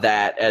think about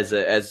that?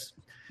 As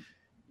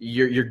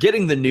you're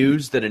getting the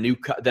news that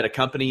a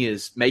company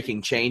is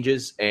making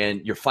changes,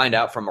 and you find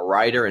out from a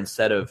writer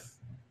instead of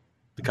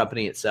the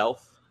company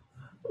itself?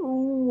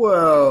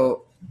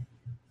 Well,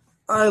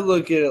 I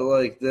look at it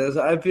like this.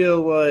 I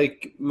feel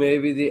like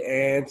maybe the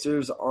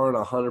answers aren't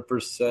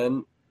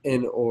 100%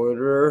 in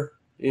order.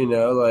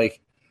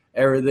 Like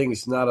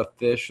everything's not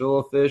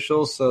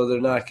official, so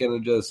they're not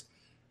going to just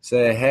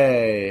say,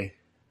 hey,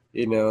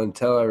 and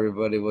tell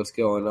everybody what's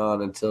going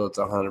on until it's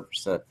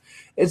 100%.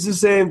 It's the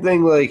same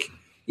thing, like,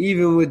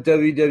 even with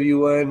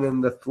WWN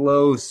and the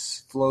Flow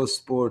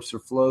Sports or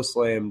Flow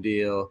Slam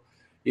deal,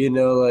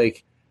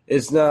 like,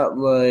 it's not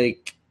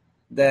like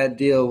that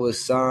deal was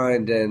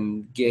signed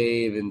and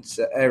gave and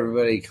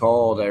everybody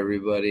called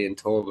everybody and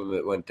told them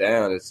it went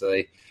down. It's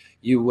like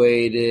you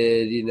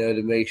waited,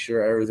 to make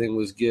sure everything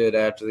was good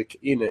after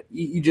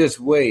you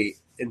just wait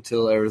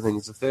until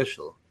everything's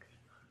official.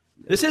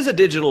 This is a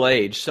digital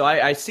age, so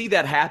I see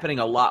that happening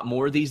a lot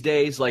more these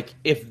days. Like,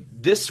 if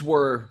this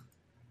were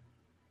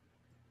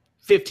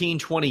 15,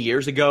 20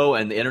 years ago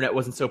and the internet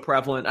wasn't so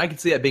prevalent, I could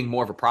see that being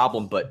more of a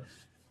problem. But,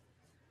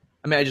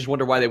 I just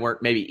wonder why they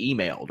weren't maybe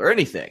emailed or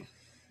anything.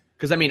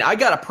 Because, I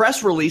got a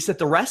press release that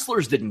the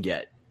wrestlers didn't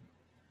get.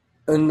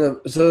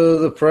 And so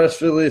the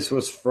press release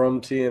was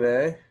from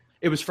TNA?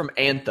 It was from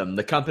Anthem,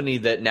 the company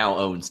that now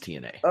owns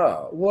TNA.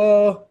 Oh,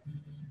 well,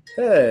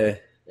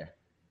 hey.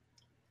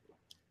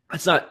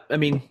 It's not, I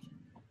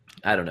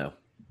don't know.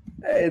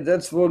 Hey,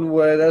 that's one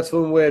way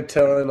of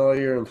telling all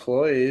your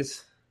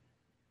employees.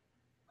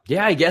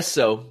 Yeah, I guess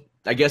so.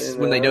 I guess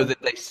when they know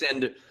that they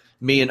send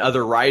me and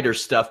other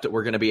writers stuff that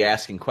we're going to be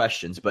asking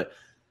questions. But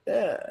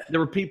yeah, there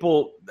were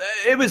people,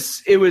 it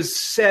was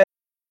said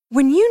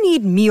When you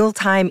need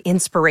mealtime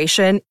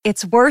inspiration,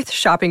 it's worth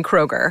shopping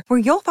Kroger, where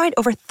you'll find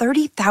over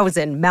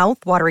 30,000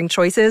 mouth-watering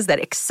choices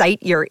that excite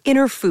your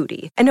inner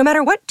foodie. And no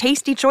matter what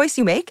tasty choice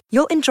you make,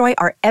 you'll enjoy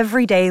our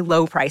everyday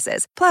low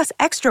prices, plus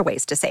extra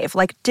ways to save,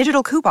 like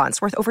digital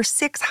coupons worth over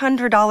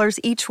 $600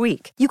 each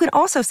week. You can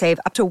also save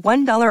up to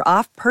 $1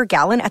 off per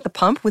gallon at the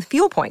pump with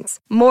fuel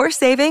points. More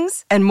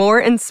savings and more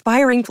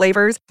inspiring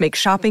flavors make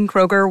shopping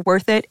Kroger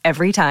worth it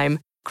every time.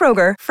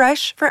 Kroger,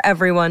 fresh for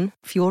everyone.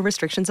 Fuel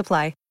restrictions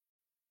apply.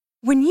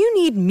 When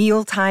you need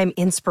mealtime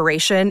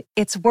inspiration,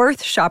 it's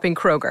worth shopping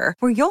Kroger,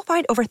 where you'll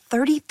find over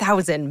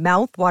 30,000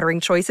 mouth-watering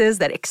choices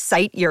that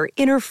excite your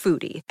inner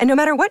foodie. And no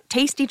matter what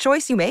tasty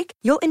choice you make,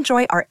 you'll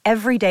enjoy our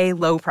everyday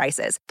low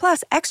prices,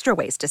 plus extra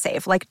ways to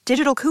save, like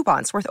digital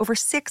coupons worth over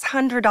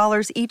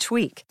 $600 each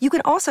week. You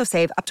can also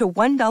save up to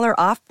 $1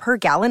 off per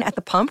gallon at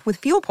the pump with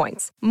fuel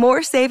points.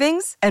 More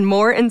savings and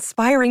more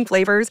inspiring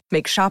flavors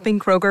make shopping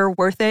Kroger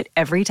worth it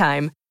every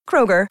time.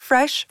 Kroger,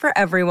 fresh for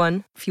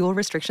everyone. Fuel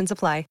restrictions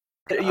apply.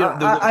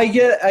 I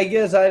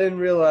guess I didn't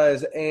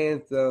realize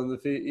Anthem.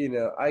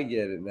 I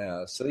get it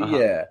now. So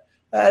yeah,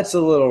 that's a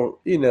little.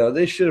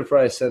 They should have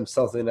probably sent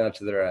something out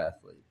to their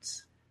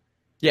athletes.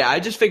 Yeah, I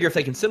just figure if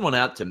they can send one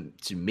out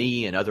to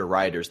me and other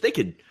writers, they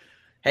could,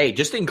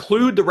 just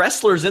include the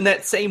wrestlers in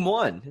that same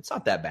one. It's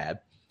not that bad.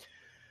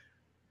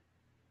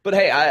 But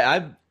hey,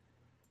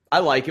 I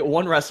like it.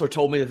 One wrestler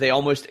told me that they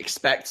almost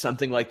expect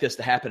something like this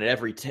to happen at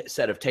every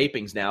set of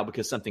tapings now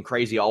because something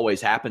crazy always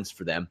happens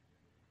for them.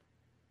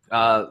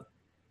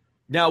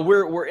 Now,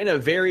 we're in a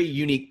very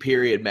unique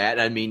period, Matt.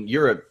 I mean,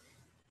 you're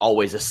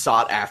always a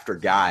sought-after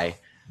guy.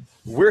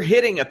 We're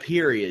hitting a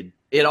period.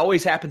 It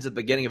always happens at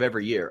the beginning of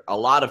every year. A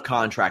lot of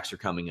contracts are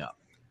coming up.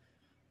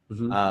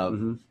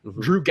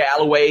 Drew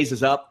Galloway's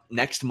is up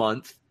next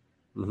month.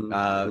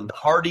 The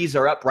Hardys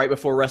are up right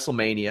before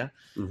WrestleMania.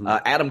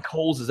 Adam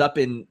Cole's is up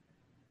in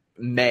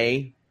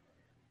May.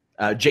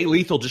 Jay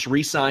Lethal just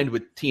re-signed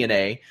with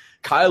TNA.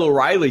 Kyle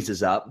O'Reilly's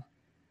is up.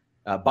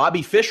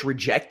 Bobby Fish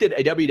rejected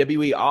a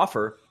WWE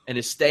offer and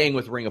is staying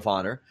with Ring of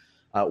Honor.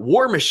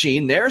 War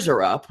Machine, theirs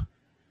are up.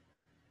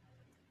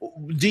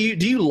 Do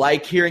you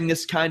like hearing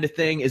this kind of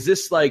thing? Is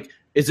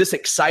this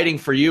exciting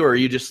for you, or are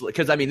you just,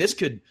 because I mean, this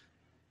could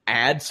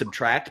add,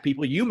 subtract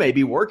people you may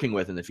be working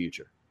with in the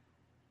future?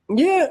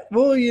 Yeah,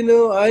 well,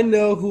 I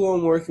know who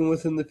I'm working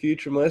with in the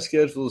future. My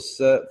schedule is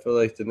set for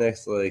the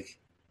next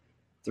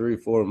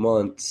 3-4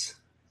 months.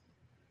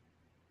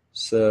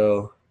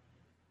 So,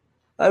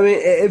 I mean,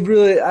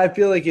 I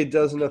feel like it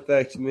doesn't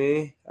affect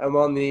me. I'm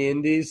on the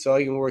indies, so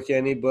I can work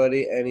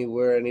anybody,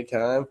 anywhere,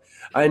 anytime.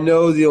 I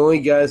know the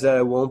only guys that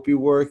I won't be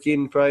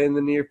working probably in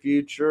the near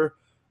future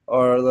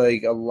are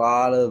a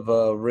lot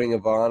of Ring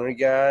of Honor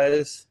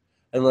guys,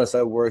 unless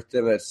I work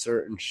them at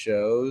certain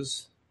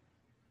shows.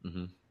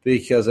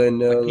 Because I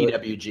know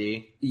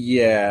PWG.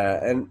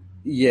 Yeah,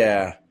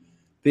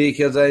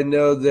 because I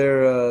know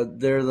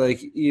they're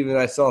even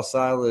I saw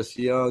Silas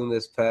Young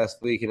this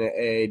past weekend at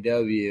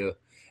AAW.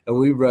 And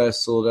we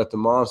wrestled at the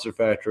Monster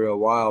Factory a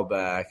while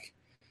back,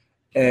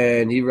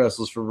 and he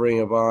wrestles for Ring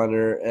of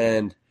Honor.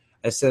 And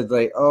I said,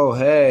 oh,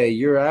 hey,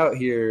 you're out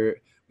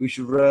here. We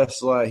should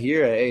wrestle out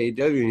here at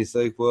AEW. And he's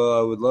like, well,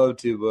 I would love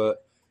to,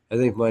 but I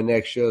think my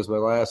next show is my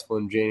last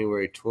one,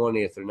 January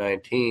 20th or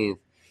 19th,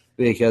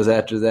 because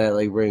after that,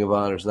 Ring of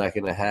Honor is not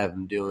going to have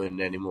him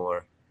doing any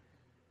more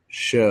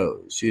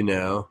shows,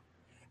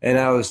 And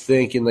I was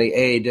thinking,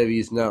 AEW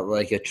is not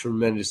it's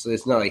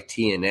not like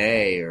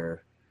TNA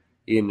or –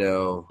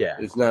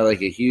 it's not a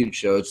huge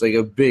show. It's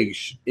a big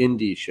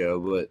indie show,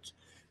 but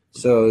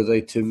so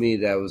to me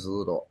that was a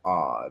little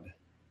odd.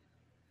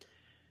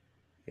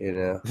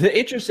 The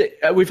interesting.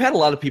 We've had a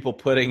lot of people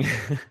putting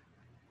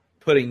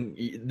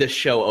this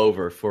show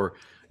over for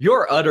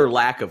your utter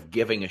lack of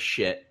giving a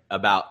shit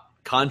about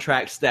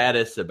contract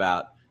status,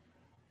 about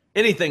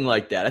anything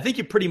like that. I think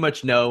you pretty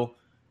much know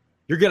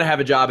you're going to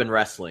have a job in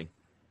wrestling.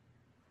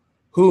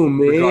 Who,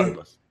 me?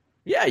 Regardless.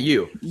 Yeah,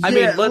 you. Yeah,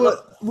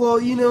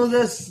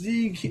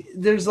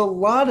 there's a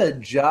lot of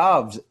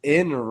jobs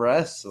in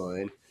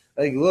wrestling.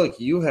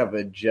 Look, you have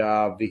a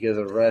job because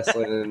of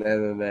wrestling and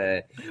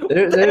MMA.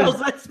 What the hell's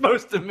that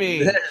supposed to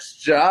mean? There's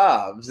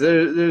jobs.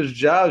 There's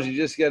jobs. You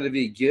just got to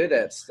be good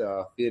at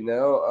stuff,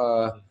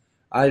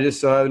 I just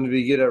so happen to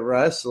be good at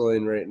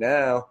wrestling right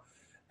now.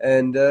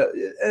 And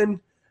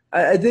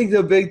I think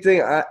the big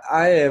thing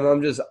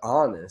I'm just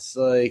honest.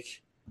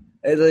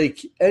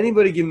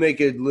 Anybody can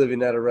make a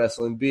living out of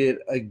wrestling, be it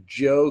a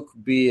joke,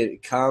 be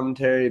it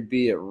commentary,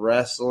 be it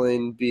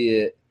wrestling, be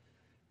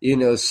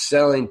it,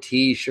 selling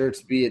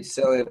T-shirts, be it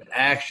selling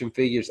action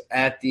figures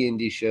at the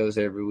indie shows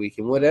every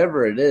weekend,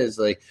 whatever it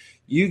is,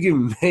 you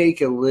can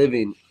make a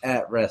living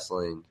at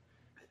wrestling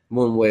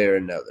one way or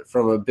another,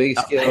 from a big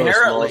scale to a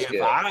small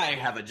scale. Apparently, if I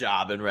have a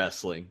job in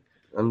wrestling.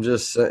 I'm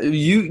just saying,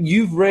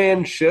 you've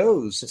ran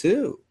shows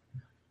too.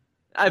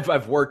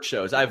 I've worked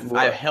shows. I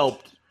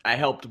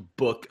helped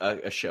book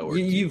a show or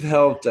two. You've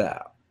helped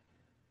out.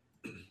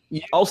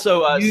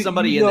 Also,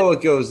 somebody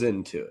what goes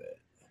into it.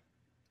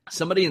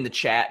 Somebody in the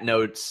chat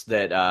notes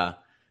that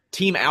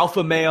Team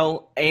Alpha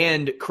Male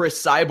and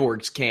Chris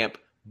Cyborg's camp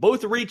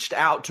both reached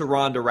out to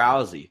Ronda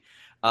Rousey.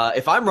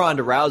 If I'm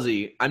Ronda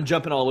Rousey, I'm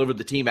jumping all over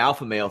the Team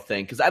Alpha Male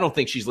thing because I don't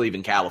think she's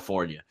leaving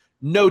California.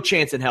 No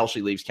chance in hell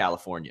she leaves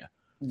California.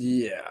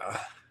 Yeah.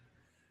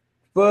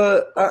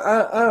 But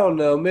I don't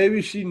know.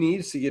 Maybe she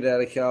needs to get out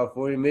of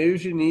California. Maybe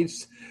she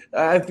needs –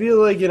 I feel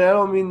like – and I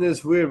don't mean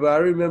this weird, but I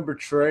remember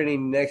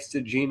training next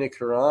to Gina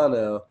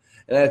Carano,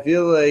 and I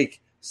feel like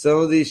some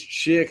of these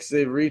chicks,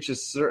 they reach a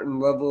certain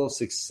level of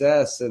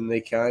success, and they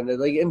kind of –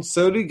 like, and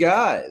so do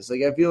guys.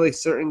 Like, I feel like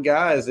certain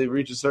guys, they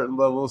reach a certain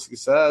level of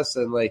success,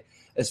 and, like,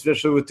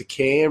 especially with the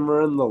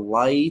camera and the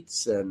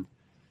lights and,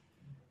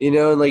 you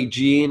know, and, like,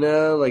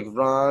 Gina, like,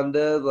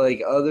 Ronda,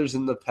 like, others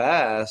in the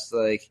past,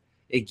 like –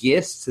 it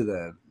gets to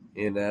them,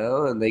 you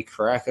know, and they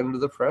crack under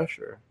the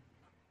pressure.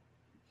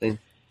 Yeah,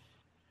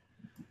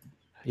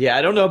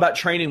 I don't know about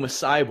training with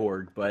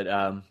Cyborg,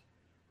 but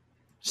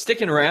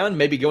sticking around,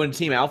 maybe going to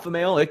Team Alpha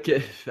Male.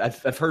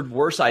 I've heard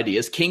worse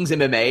ideas. King's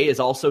MMA is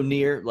also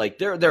near. Like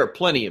there are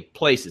plenty of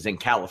places in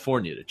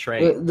California to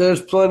train.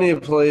 There's plenty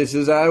of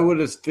places. I would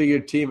have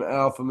figured Team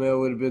Alpha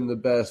Male would have been the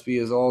best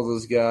because all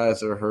those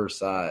guys are her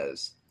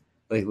size,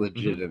 like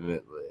legitimately.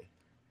 Mm-hmm.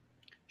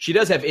 She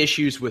does have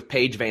issues with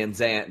Paige Van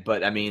Zant,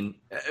 but, I mean,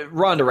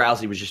 Ronda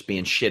Rousey was just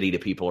being shitty to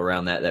people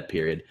around that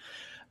period.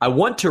 I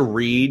want to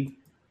read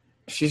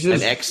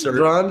an excerpt.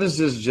 Ronda's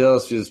just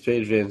jealous because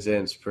Paige Van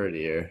Zant's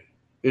prettier.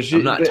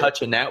 I'm not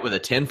touching that with a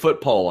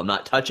 10-foot pole. I'm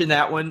not touching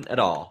that one at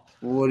all.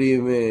 What do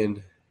you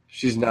mean?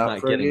 She's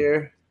not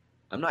prettier?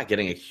 I'm not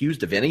getting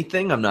accused of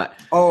anything. I'm not.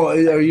 Oh,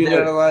 are you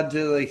not allowed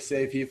to, like,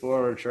 say people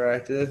are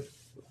attractive?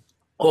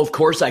 Oh, of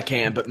course I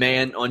can, but,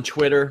 man, on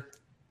Twitter –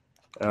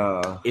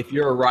 if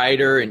you're a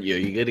writer and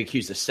you get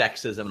accused of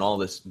sexism and all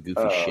this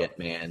goofy shit,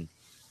 man.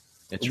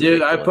 It's dude,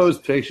 ridiculous. I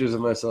post pictures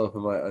of myself in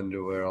my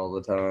underwear all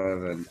the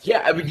time. And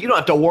yeah, I mean, you don't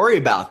have to worry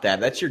about that.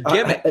 That's your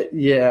gimmick.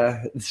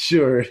 Yeah,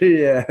 sure.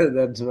 Yeah,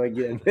 that's my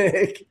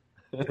gimmick.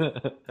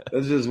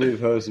 That's just me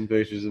posting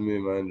pictures of me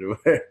in my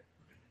underwear.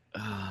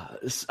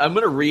 I'm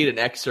going to read an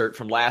excerpt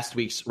from last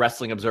week's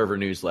Wrestling Observer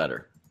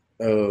newsletter.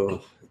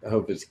 Oh, I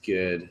hope it's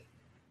good.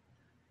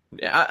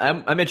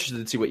 Yeah, I'm interested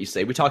to see what you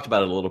say. We talked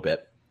about it a little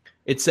bit.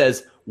 It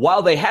says,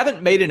 while they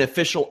haven't made an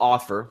official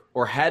offer,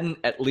 or hadn't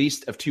at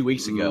least of 2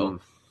 weeks ago,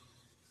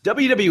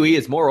 WWE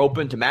is more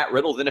open to Matt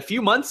Riddle than a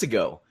few months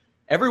ago.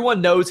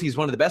 Everyone knows he's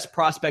one of the best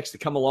prospects to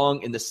come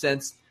along in the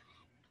sense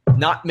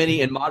not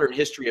many in modern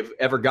history have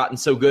ever gotten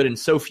so good in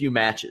so few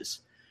matches.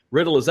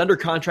 Riddle is under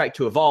contract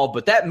to Evolve,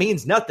 but that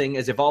means nothing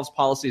as Evolve's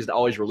policy is to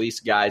always release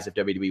guys if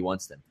WWE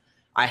wants them.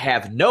 I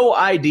have no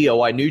idea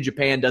why New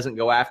Japan doesn't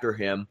go after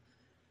him,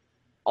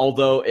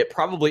 although it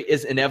probably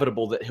is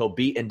inevitable that he'll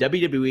be in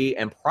WWE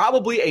and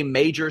probably a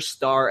major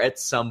star at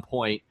some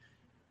point.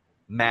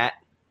 Matt,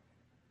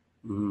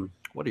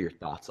 what are your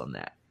thoughts on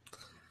that?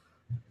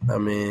 I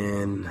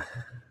mean, I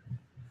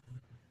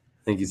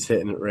think he's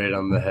hitting it right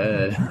on the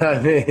head.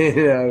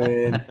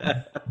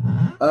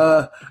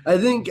 I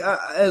think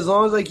as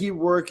long as I keep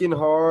working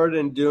hard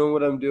and doing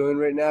what I'm doing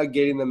right now,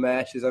 getting the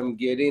matches I'm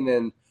getting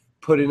and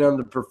putting on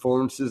the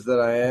performances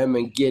that I am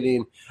and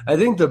getting – I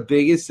think the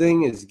biggest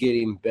thing is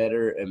getting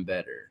better and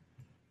better,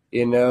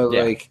 you know,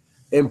 like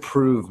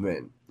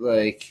improvement.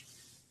 Like,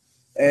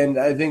 and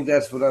I think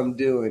that's what I'm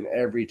doing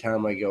every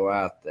time I go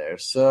out there.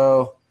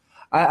 So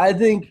I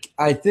think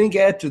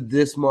after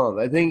this month,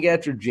 I think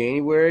after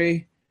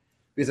January,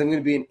 because I'm going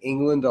to be in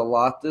England a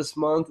lot this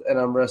month and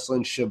I'm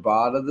wrestling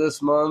Shibata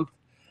this month.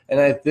 And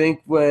I think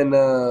when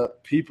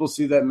people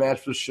see that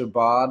match with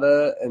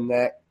Shibata and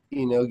that,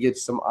 you know, get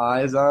some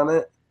eyes on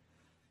it,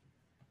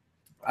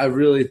 I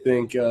really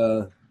think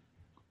that'll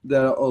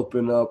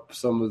open up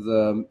some of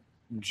the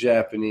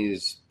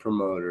Japanese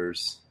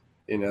promoters,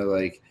 you know,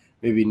 like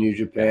maybe New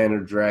Japan or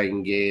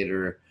Dragon Gate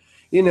or,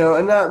 you know,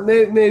 and not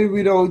maybe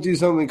we don't do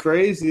something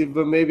crazy,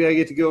 but maybe I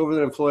get to go over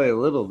there and play a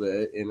little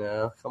bit, you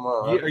know. Come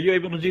on. Are you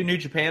able to do New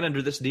Japan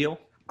under this deal?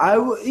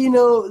 You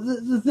know,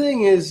 the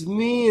thing is,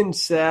 me and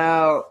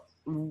Sal,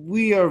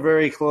 we are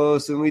very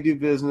close and we do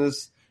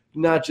business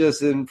not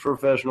just in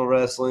professional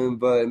wrestling,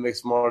 but in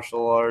mixed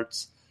martial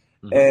arts.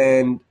 Mm-hmm.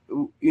 And,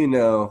 you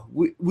know,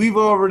 we've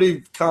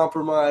already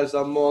compromised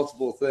on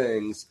multiple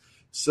things.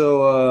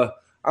 So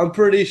I'm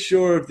pretty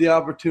sure if the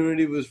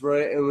opportunity was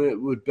right and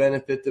it would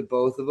benefit the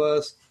both of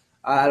us,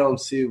 I don't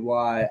see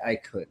why I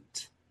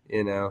couldn't,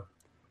 you know.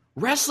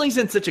 Wrestling's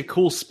in such a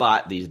cool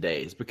spot these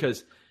days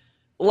because,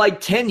 like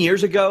 10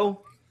 years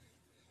ago,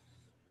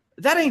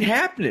 that ain't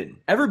happening.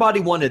 Everybody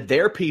wanted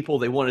their people.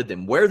 They wanted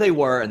them where they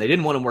were, and they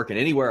didn't want them working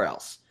anywhere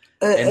else.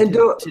 And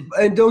don't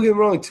get me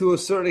wrong. To a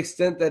certain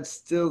extent, that's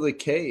still the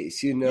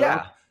case. You know,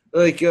 yeah.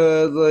 Like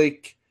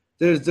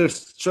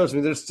there's trust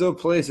me. There's still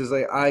places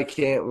like I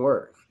can't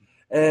work,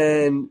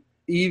 and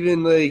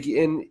even like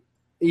in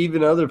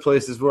even other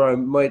places where I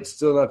might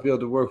still not be able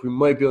to work, we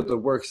might be able to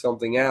work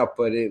something out,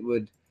 but it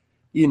would,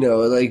 you know,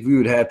 like we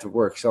would have to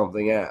work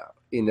something out.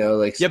 You know,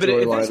 like yeah, but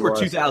if this were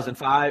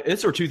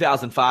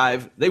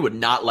 2005, they would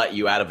not let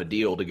you out of a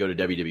deal to go to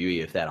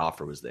WWE if that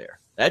offer was there.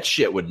 That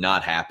shit would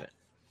not happen.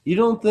 You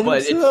don't think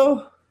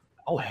so?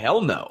 Oh,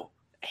 hell no.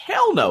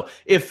 Hell no.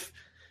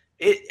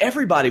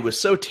 Everybody was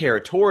so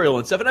territorial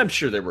and stuff, and I'm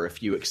sure there were a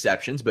few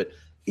exceptions, but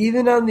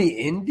Even on the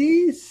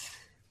indies?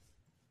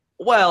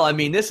 well, I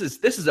mean, this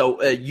is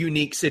a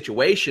unique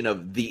situation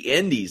of the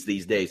indies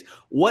these days.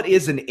 What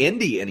is an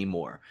indie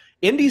anymore?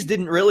 Indies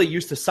didn't really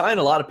used to sign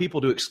a lot of people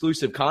to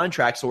exclusive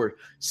contracts or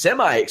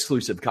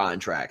semi-exclusive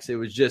contracts. It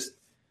was just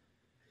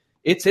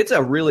it's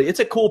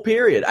a cool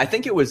period. I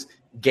think it was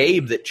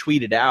Gabe that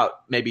tweeted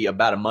out maybe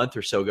about a month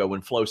or so ago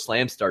when Flow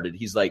Slam started.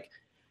 He's like,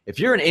 if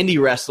you're an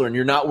indie wrestler and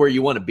you're not where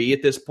you want to be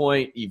at this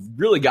point, you've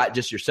really got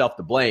just yourself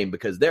to blame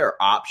because there are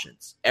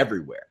options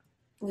everywhere.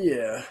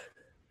 Yeah.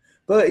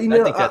 But,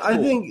 I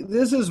think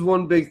this is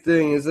one big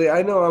thing is like,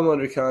 I know I'm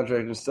under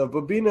contract and stuff,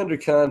 but being under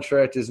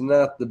contract is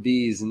not the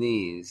bee's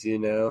knees,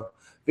 Being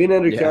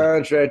under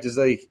contract is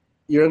like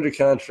you're under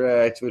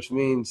contract, which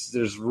means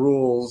there's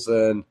rules.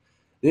 And,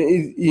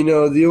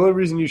 the only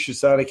reason you should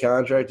sign a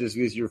contract is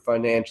because you're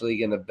financially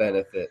going to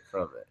benefit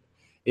from it.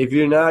 If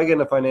you're not going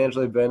to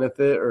financially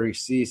benefit or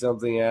see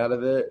something out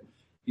of it,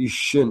 you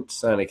shouldn't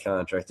sign a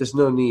contract. There's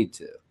no need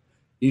to.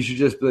 You should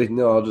just be like,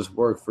 no, I'll just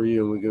work for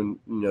you and we can,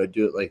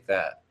 do it like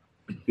that.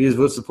 Because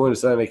what's the point of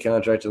signing a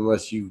contract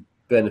unless you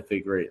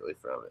benefit greatly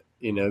from it?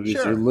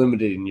 Because you're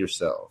limiting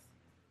yourself.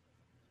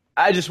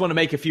 I just want to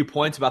make a few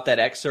points about that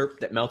excerpt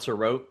that Meltzer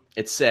wrote.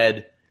 It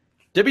said,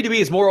 WWE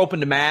is more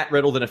open to Matt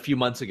Riddle than a few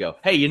months ago.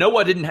 Hey, you know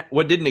what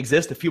didn't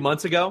exist a few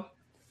months ago?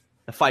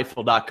 The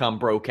Fightful.com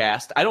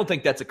broadcast. I don't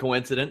think that's a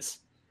coincidence.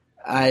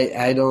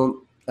 I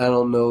don't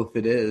know if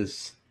it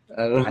is.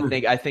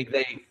 I think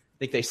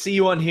they see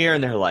you on here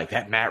and they're like,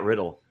 that Matt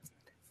Riddle.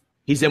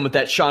 He's in with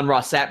that Sean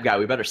Ross Sapp guy.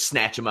 We better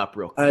snatch him up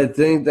real quick. I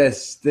think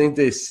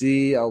they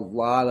see a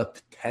lot of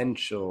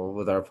potential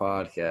with our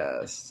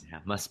podcast. Yeah,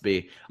 must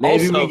be.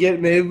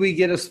 Maybe we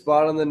get a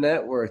spot on the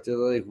network. They're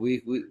like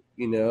we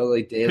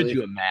like daily. Could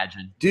you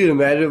imagine? Dude,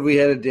 imagine if we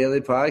had a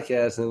daily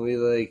podcast and we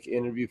like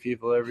interview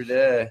people every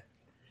day.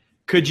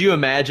 Could you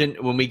imagine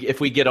if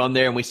we get on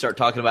there and we start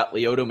talking about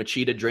Lyoto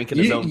Machida drinking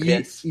his own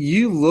piss?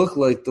 You look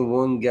like the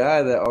one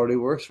guy that already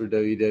works for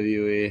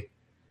WWE.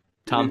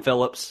 Tom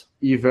Phillips.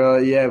 You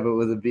probably, but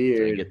with a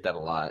beard. I get that a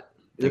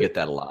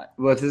lot.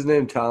 What's his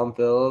name? Tom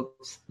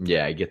Phillips?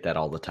 Yeah, I get that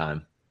all the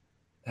time.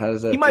 How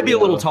does that He might be a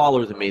little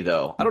taller than me,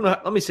 though. I don't know.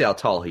 Let me see how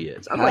tall he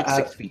is. I'm like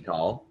 6 feet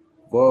tall.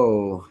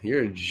 Whoa,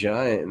 you're a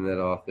giant in that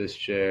office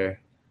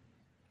chair.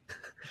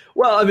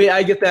 Well, I mean,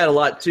 I get that a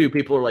lot, too.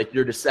 People are like,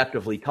 you're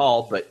deceptively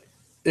tall, but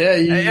yeah,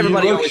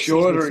 everybody look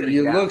shorter.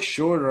 You look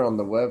shorter on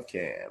the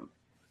webcam.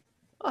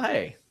 Oh,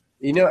 hey.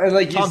 And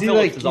like Tom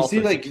you see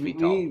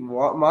me,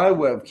 my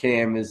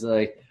webcam is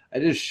like I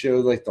just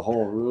showed like the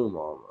whole room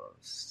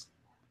almost.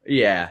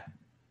 Yeah.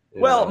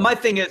 Well, my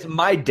thing is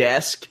my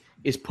desk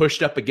is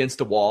pushed up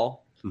against a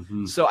wall,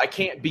 so I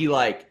can't be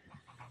like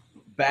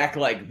back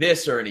like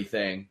this or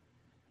anything.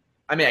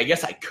 I mean, I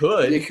guess I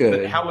could. You could.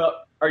 But how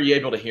well are you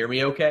able to hear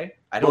me? Okay.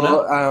 I don't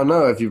know. I don't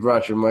know if you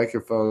brought your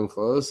microphone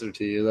closer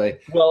to you.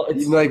 Like, well,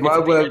 it's like my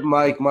weird.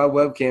 my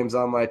webcam's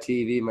on my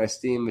TV. My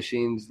Steam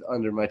machine's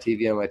under my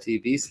TV on my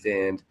TV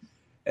stand,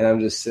 and I'm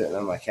just sitting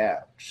on my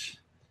couch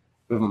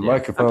with my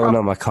microphone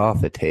on my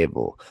coffee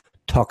table,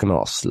 talking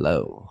all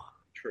slow.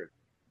 True.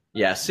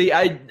 Yeah. See,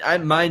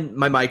 my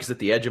mic is at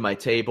the edge of my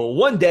table.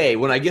 One day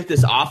when I get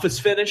this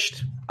office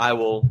finished, I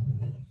will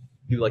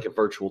do like a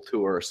virtual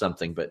tour or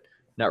something, but.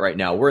 Not right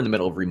now. We're in the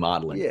middle of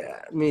remodeling.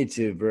 Yeah, me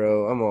too,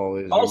 bro. I'm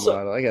always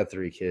remodeling. I got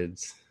 3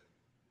 kids.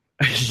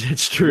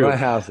 It's true. My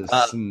house is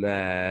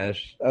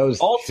smashed.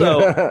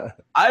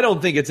 I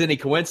don't think it's any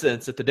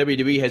coincidence that the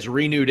WWE has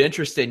renewed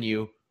interest in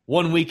you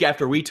 1 week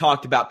after we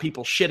talked about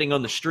people shitting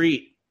on the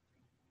street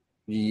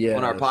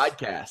on our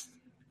podcast.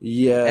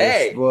 Yes.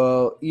 Hey.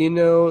 Well,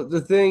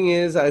 the thing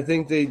is, I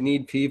think they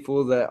need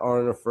people that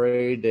aren't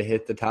afraid to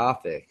hit the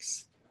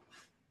topics.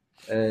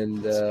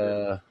 And,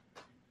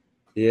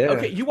 yeah.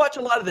 Okay, you watch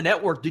a lot of the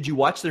network. Did you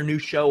watch their new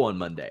show on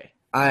Monday?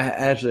 I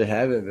actually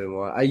haven't been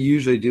watching. I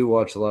usually do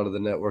watch a lot of the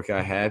network.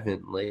 I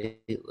haven't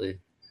lately.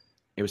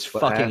 It was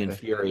fucking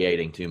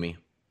infuriating to me.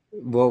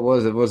 What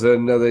was it? Was it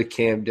another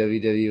Camp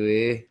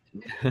WWE?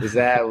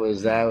 That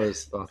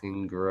was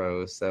fucking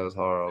gross. That was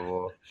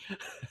horrible.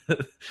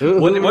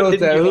 Who wrote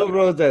that? Who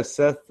wrote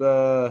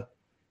that?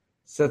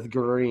 Seth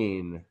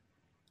Green.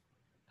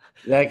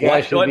 That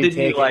guy should be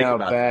taken out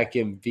back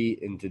and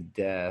beaten to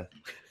death.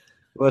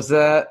 What's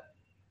that?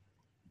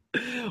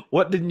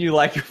 What didn't you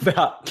like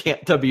about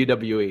Camp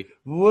WWE?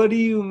 What do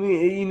you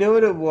mean? You know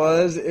what it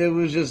was? It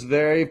was just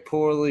very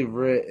poorly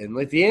written.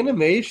 Like, the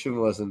animation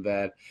wasn't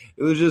bad.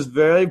 It was just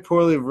very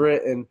poorly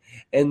written,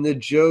 and the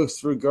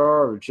jokes were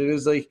garbage. It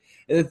was like,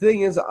 and the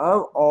thing is,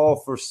 I'm all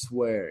for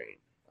swearing.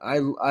 I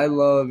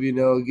love,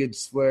 a good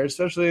swear,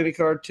 especially in a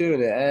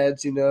cartoon. It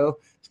adds,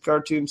 it's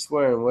cartoon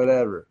swearing,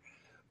 whatever.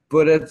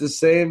 But at the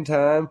same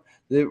time,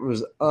 there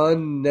was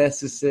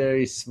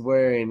unnecessary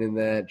swearing in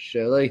that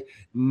show. Like,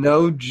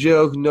 no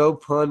joke, no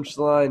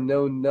punchline,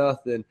 no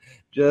nothing.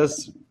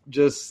 Just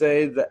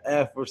say the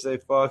F or say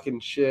fucking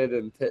shit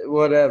and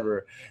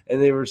whatever.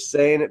 And they were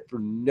saying it for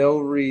no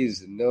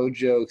reason, no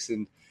jokes.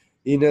 And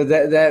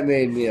that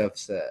made me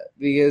upset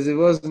because it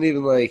wasn't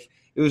even like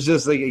it was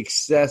just like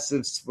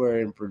excessive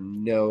swearing for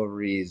no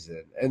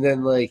reason. And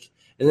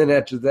then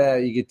after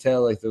that, you could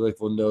tell like they're like,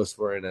 well, no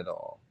swearing at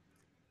all.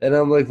 And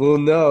I'm like, well,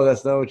 no,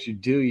 that's not what you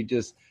do.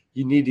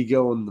 You need to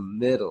go in the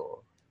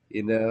middle,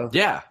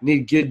 Yeah. You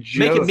need good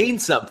jokes. Make it mean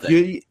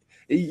something.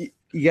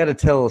 You got to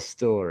tell a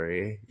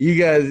story. You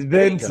guys,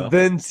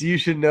 Vince, you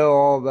should know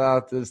all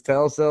about this.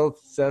 Tell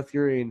Seth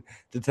Green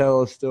to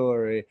tell a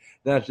story,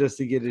 not just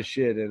to get his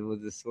shit in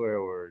with the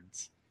swear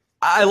words.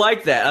 I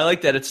like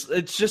that.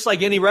 It's just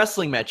like any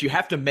wrestling match. You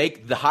have to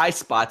make the high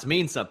spots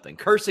mean something.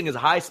 Cursing is a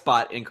high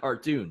spot in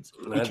cartoons.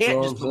 You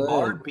can't just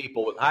bombard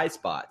people with high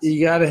spots.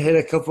 You got to hit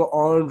a couple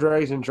arm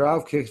drags and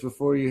drop kicks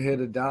before you hit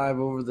a dive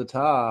over the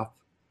top.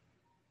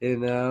 I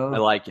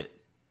like it.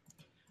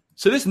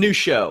 So this new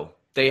show,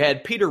 they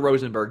had Peter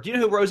Rosenberg. Do you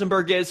know who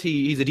Rosenberg is?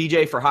 He's a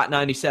DJ for Hot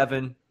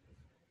 97.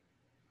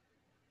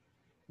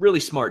 Really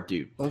smart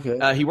dude.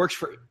 Okay. He works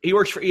for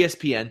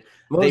ESPN.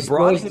 Most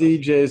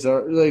DJs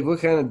are like,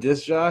 what kind of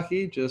disc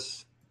jockey?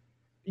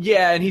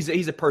 Yeah, and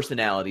he's a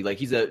personality. Like,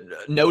 he's a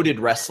noted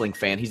wrestling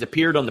fan. He's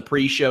appeared on the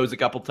pre-shows a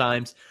couple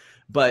times,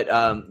 but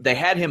they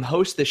had him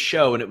host this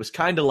show, and it was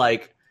kind of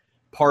like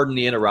Pardon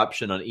the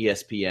Interruption on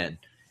ESPN.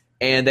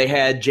 And they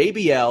had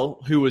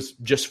JBL, who was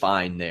just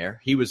fine there.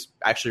 He was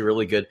actually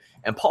really good,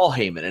 and Paul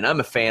Heyman. And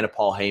I'm a fan of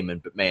Paul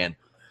Heyman, but man,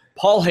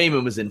 Paul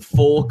Heyman was in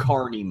full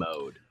carny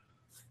mode.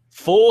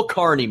 Full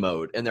carny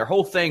mode, and their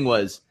whole thing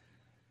was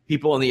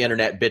people on the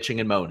internet bitching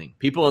and moaning.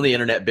 People on the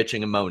internet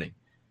bitching and moaning.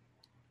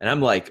 And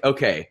I'm like,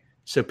 okay,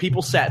 so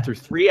people sat through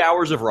 3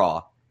 hours of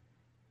Raw,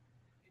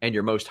 and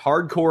your most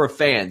hardcore of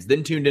fans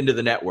then tuned into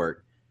the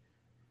network,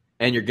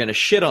 and you're going to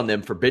shit on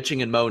them for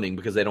bitching and moaning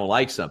because they don't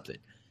like something.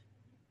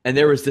 And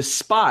there was this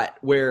spot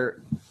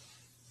where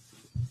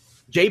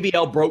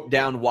JBL broke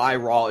down why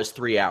Raw is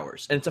 3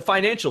 hours. And it's a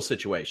financial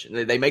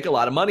situation. They make a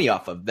lot of money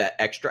off of that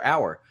extra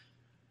hour.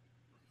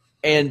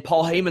 And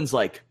Paul Heyman's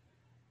like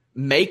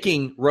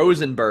making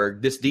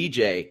Rosenberg, this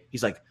DJ,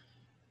 he's like,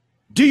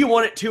 do you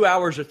want it 2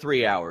 hours or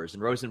 3 hours?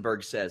 And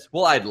Rosenberg says,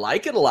 well, I'd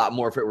like it a lot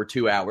more if it were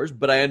 2 hours,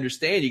 but I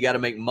understand you got to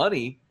make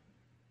money.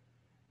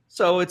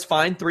 So it's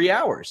fine, 3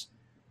 hours.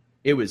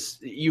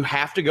 You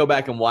have to go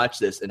back and watch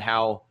this and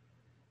how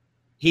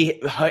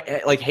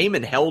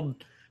Heyman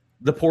held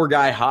the poor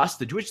guy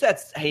hostage, which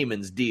that's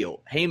Heyman's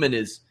deal. Heyman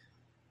is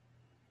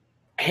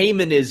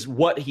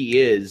what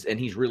he is, and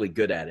he's really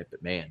good at it,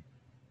 but man,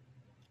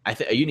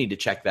 you need to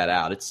check that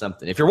out. It's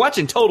something. If you're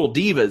watching Total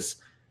Divas,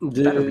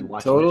 dude,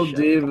 Total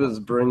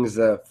Divas brings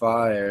that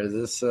fire.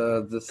 This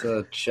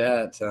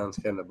chat sounds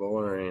kind of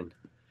boring.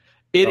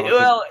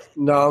 No,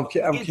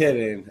 I'm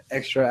kidding.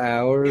 Extra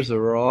hours of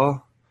Raw.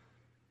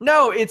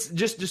 No, it's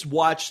just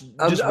watch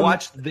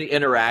the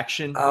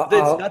interaction.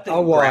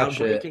 I'll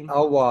watch it.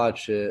 I'll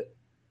watch it.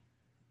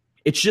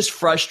 It's just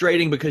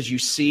frustrating because you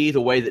see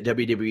the way that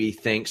WWE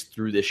thinks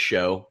through this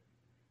show.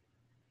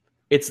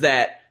 It's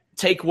that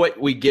take what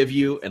we give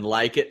you and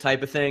like it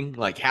type of thing.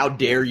 Like, how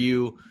dare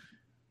you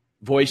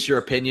voice your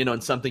opinion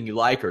on something you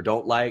like or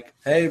don't like?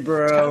 Hey,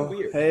 bro.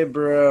 You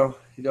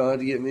don't have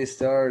to get me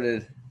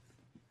started.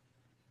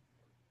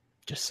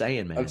 Just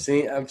saying, man.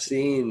 I've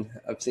seen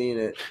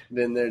it.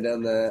 Been there,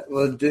 done that.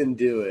 Well, didn't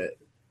do it.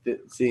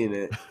 Seen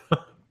it.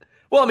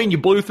 Well, I mean, you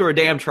blew through a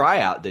damn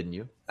tryout, didn't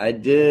you? I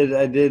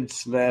did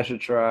smash a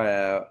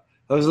tryout.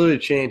 I was literally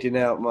chanting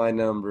out my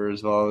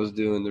numbers while I was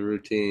doing the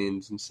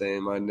routines and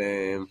saying my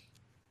name.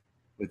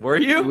 Were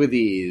you? With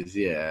ease,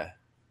 yeah.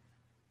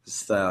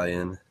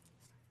 Stallion.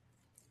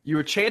 You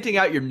were chanting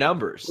out your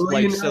numbers. Well,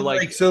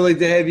 so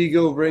they have you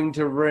go ring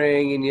to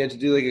ring, and you have to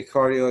do like a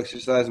cardio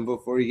exercise, and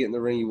before you get in the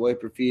ring, you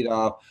wipe your feet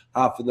off,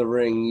 hop in the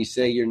ring, and you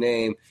say your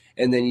name,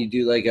 and then you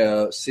do like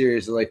a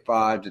series of like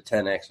 5 to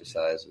 10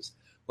 exercises.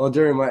 Well,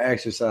 during my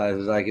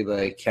exercises, I could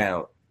like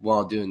count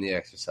while doing the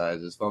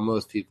exercises, while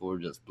most people were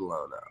just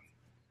blown up.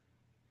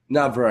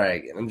 Not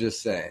bragging, I'm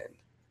just saying.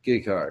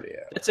 Good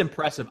cardio. That's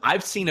impressive.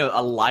 I've seen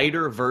a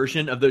lighter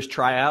version of those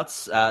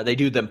tryouts. They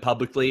do them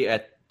publicly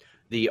at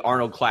the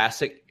Arnold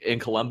Classic in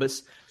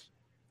Columbus,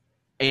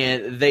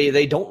 and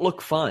they don't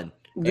look fun.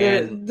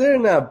 They're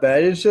not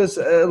bad. It's just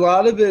a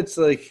lot of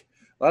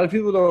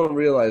people don't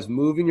realize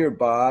moving your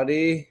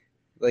body,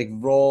 like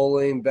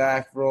rolling,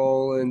 back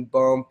rolling,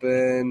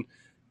 bumping,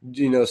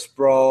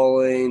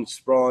 sprawling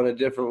a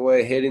different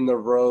way, hitting the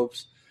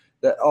ropes.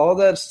 That all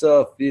that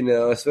stuff,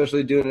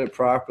 especially doing it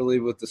properly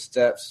with the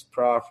steps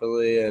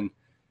properly and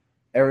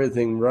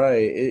everything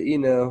right.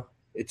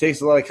 It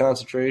takes a lot of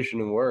concentration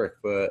and work,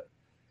 but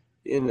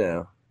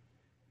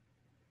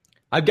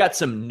I've got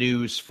some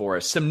news for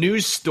us, some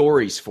news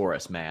stories for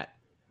us, Matt.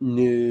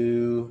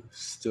 New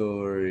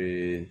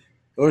story,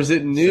 or is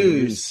it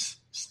news?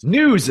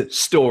 News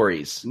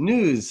stories.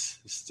 News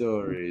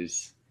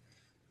stories.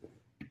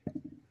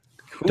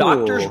 Cool.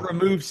 Doctors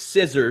remove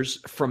scissors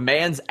from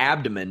man's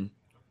abdomen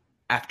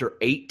after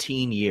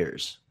 18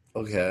 years.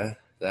 Okay,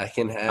 that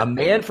can happen. A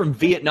man from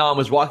Vietnam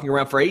was walking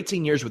around for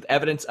 18 years with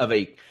evidence of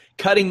a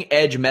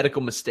cutting-edge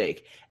medical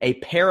mistake. A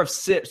pair of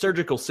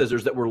surgical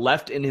scissors that were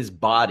left in his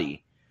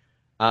body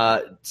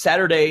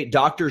Saturday,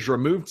 doctors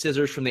removed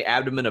scissors from the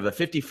abdomen of a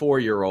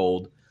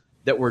 54-year-old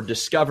that were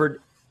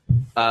discovered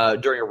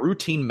during a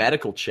routine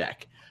medical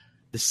check.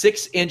 The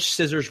 6-inch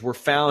scissors were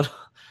found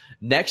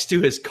next to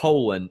his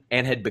colon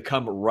and had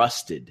become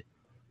rusted.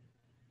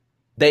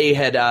 They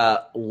had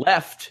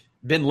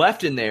been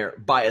left in there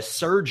by a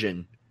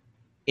surgeon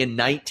in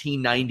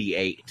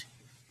 1998.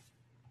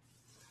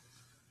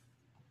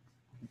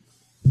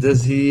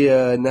 Does he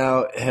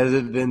now? Has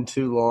it been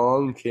too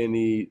long? Can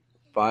he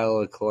file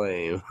a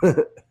claim?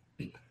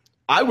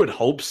 I would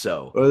hope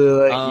so. Or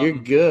they're like, you're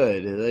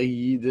good.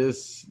 Like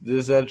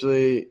this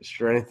actually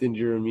strengthened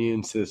your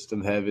immune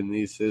system having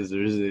these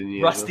scissors in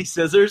you. Rusty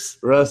scissors.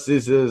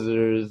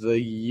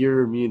 Like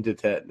you're immune to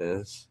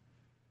tetanus.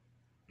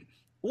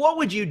 What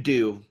would you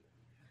do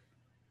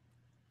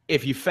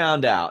if you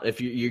found out if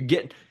you're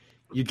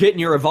getting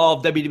your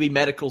Evolve WWE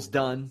medicals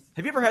done?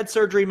 Have you ever had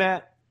surgery,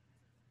 Matt?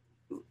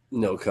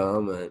 No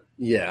comment.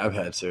 Yeah, I've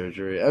had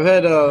surgery. I've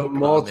had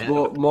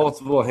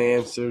multiple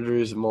hand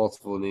surgeries,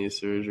 multiple knee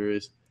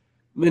surgeries,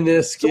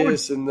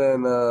 meniscus, and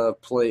then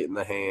plate in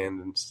the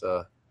hand and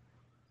stuff.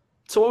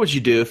 So what would you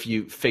do if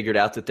you figured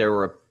out that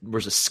there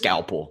was a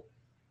scalpel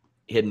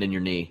hidden in your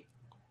knee?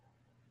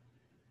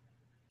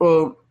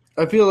 Well,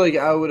 I feel like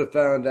I would have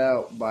found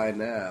out by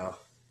now.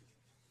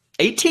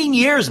 18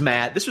 years,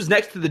 Matt. This was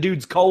next to the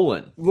dude's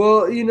colon.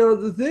 Well,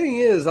 the thing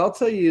is, I'll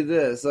tell you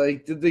this.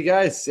 Like, did the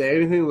guy say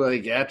anything?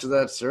 Like, after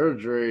that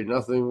surgery,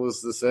 nothing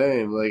was the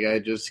same. Like, I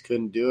just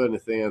couldn't do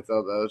anything. I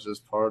thought that was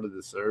just part of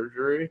the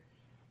surgery.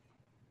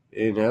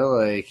 I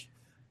would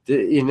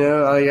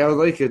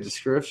like a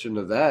description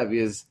of that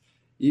because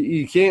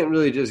you can't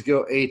really just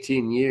go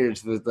 18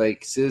 years with,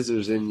 like,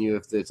 scissors in you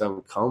if it's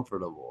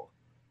uncomfortable.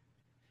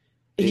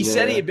 He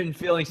said he had been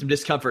feeling some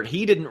discomfort.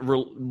 He didn't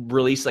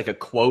release like a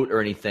quote or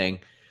anything,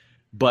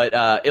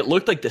 but it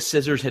looked like the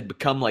scissors had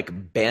become like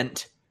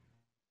bent.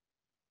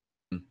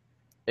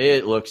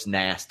 It looks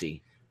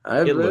nasty.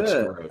 Looks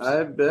gross.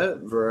 I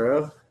bet,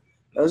 bro.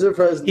 I was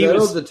surprised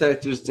metal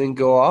detectors didn't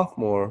go off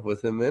more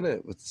with him in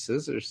it with the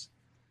scissors.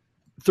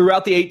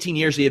 Throughout the 18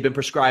 years, he had been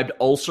prescribed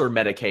ulcer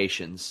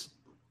medications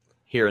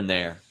here and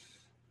there.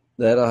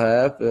 That'll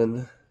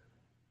happen.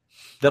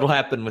 That'll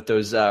happen with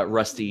those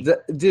rusty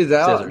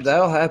scissors.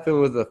 That'll happen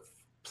with a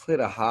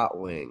plate of hot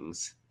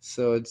wings.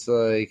 So it's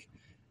like,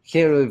 you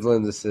can't really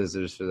blame the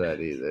scissors for that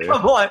either.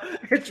 Come on.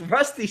 It's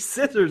rusty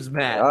scissors,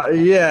 Matt.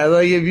 Yeah,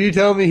 like if you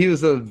tell me he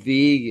was a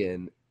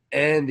vegan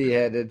and he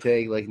had to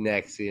take like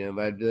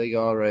Nexium, I'd be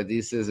like, all right,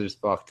 these scissors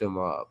fucked him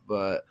up.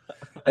 But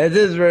at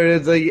this rate,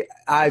 it's like,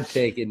 I've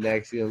taken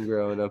Nexium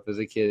growing up as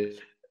a kid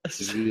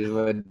because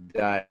my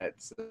diet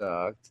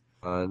sucked.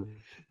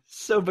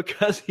 So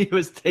because he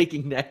was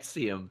taking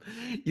Nexium,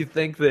 you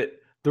think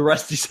that the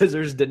rusty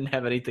scissors didn't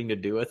have anything to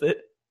do with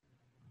it?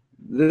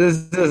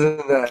 This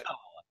isn't that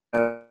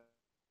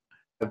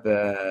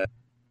bad.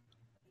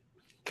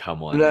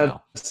 Come on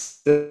now. I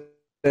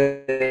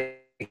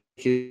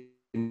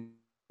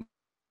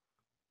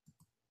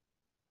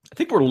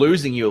think we're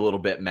losing you a little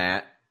bit,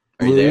 Matt.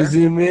 Are you there?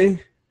 Losing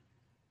me?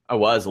 I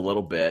was a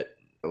little bit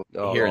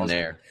here and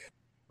there.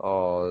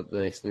 Oh, it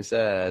makes me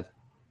sad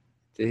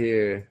to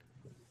hear.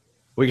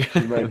 We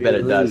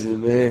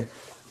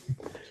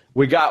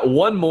got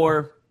one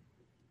more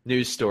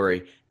news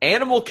story.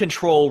 Animal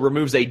control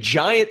removes a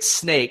giant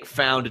snake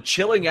found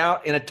chilling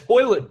out in a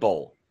toilet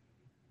bowl.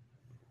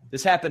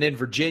 This happened in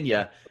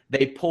Virginia.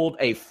 They pulled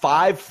a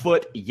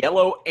 5-foot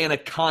yellow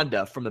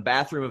anaconda from the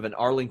bathroom of an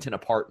Arlington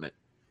apartment.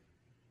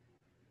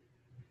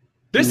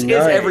 This is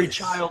every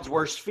child's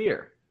worst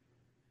fear.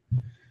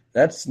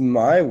 That's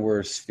my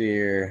worst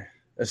fear,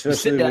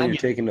 especially when you're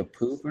taking a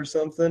poop or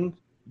something.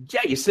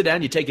 Yeah, you sit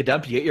down, you take a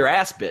dump, you get your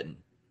ass bitten.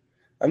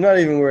 I'm not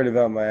even worried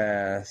about my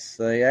ass.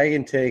 Like, I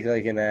can take,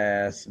 like, an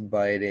ass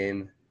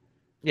biting.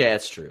 Yeah,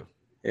 it's true.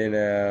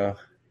 The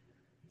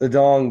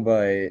dong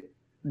bite.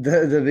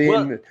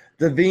 The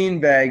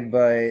beanbag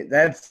bite.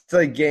 That's,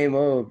 like, game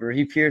over.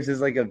 He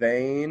pierces, like, a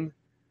vein.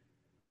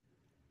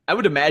 I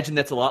would imagine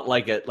that's a lot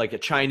like a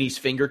Chinese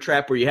finger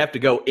trap where you have to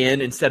go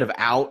in instead of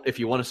out if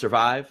you want to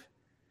survive.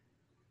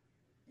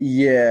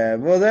 Yeah,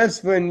 well,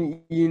 that's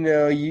when,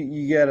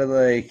 you gotta,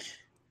 like...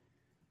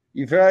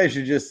 You probably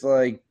should just,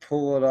 like,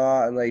 pull it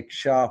off and, like,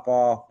 chop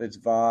off its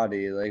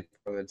body, like,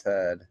 from its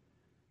head.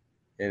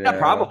 Yeah,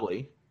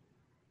 probably.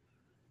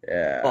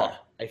 Yeah. Oh,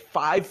 a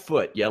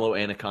 5-foot yellow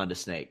anaconda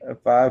snake. A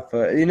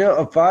 5-foot.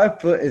 A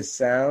 5-foot, it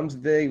sounds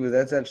big, but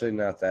that's actually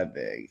not that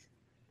big.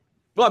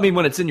 Well, I mean,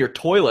 when it's in your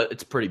toilet,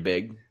 it's pretty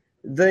big.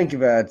 Think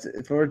about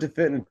it. For it to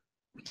fit in a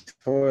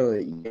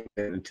toilet, you can't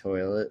fit in a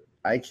toilet.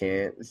 I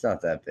can't. It's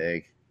not that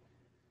big.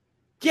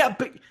 Yeah,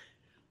 but...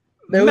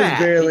 That was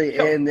barely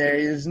in there.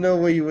 There's no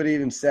way you would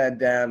even sat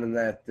down in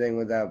that thing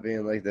without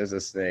being like, there's a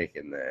snake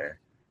in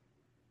there.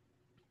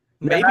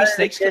 Maybe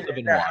snakes can live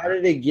in water. How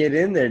did it get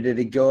in there? Did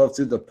it go up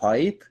through the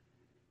pipe?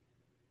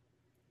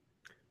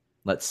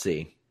 Let's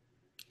see.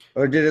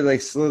 Or did it,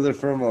 like, slither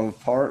from an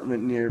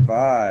apartment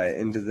nearby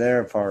into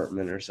their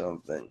apartment or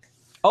something?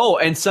 Oh,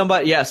 and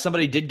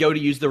somebody did go to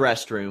use the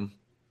restroom.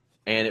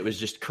 and it was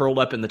just curled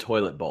up in the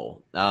toilet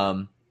bowl.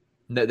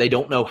 They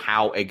don't know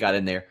how it got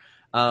in there.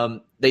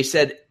 They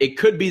said it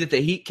could be that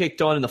the heat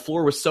kicked on and the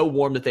floor was so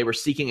warm that they were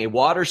seeking a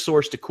water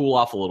source to cool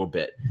off a little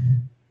bit.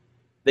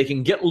 They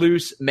can get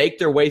loose, make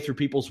their way through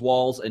people's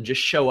walls, and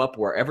just show up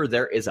wherever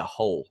there is a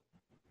hole.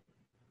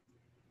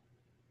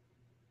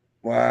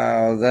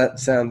 Wow, that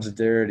sounds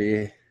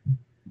dirty.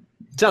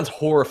 Sounds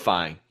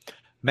horrifying.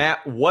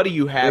 Matt, what do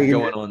you have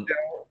going on?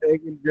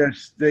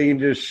 They can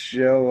just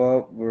show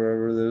up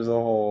wherever there's a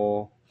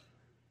hole.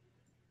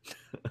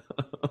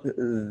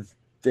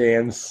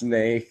 Damn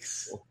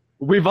snakes.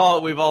 We've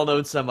all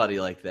known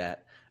somebody like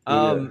that.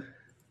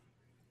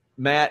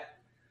 Matt,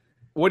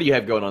 what do you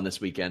have going on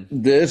this weekend?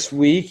 This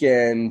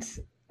weekend,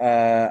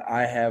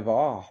 I have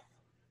off.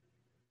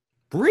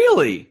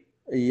 Really?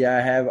 Yeah,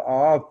 I have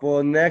off.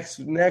 Well, next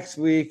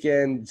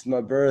weekend's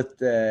my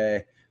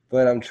birthday,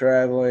 but I'm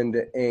traveling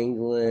to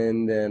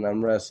England and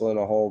I'm wrestling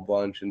a whole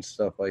bunch and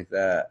stuff like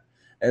that.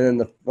 And then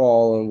the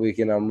following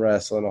weekend, I'm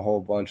wrestling a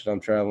whole bunch and I'm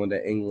traveling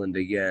to England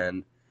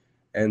again.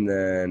 And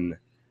then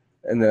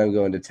I'm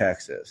going to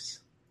Texas.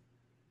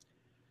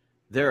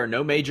 There are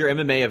no major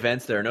MMA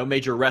events. There are no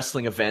major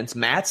wrestling events.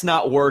 Matt's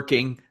not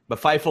working,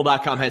 but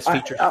Fightful.com has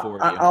features for you.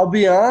 I'll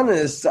be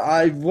honest.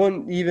 I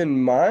wouldn't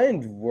even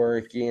mind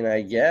working,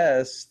 I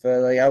guess.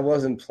 But, I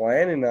wasn't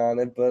planning on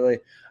it. But,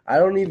 I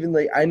don't even,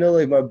 I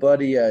know, my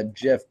buddy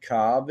Jeff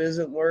Cobb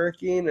isn't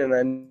working. And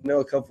I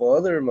know a couple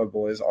other of my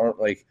boys aren't,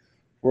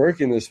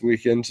 working this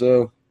weekend.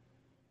 So,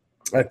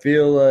 I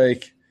feel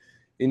like,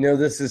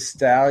 this is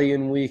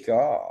Stallion week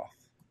off.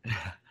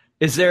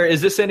 Is there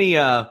any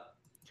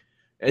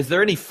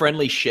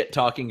friendly shit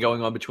talking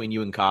going on between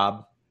you and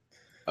Cobb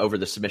over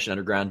the Submission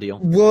Underground deal?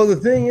 Well, the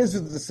thing is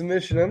with the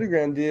Submission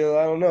Underground deal,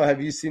 I don't know.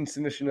 Have you seen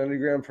Submission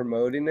Underground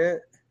promoting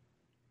it?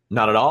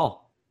 Not at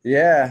all.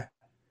 Yeah.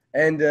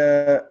 And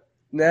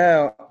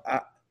now,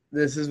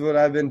 this is what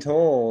I've been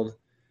told.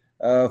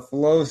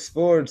 Flow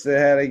Sports, they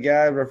had a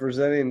guy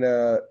representing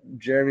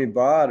Jeremy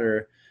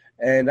Botter,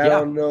 and I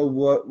don't know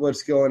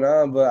what's going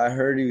on, but I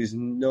heard he was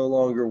no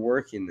longer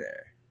working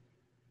there.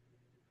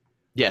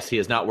 Yes, he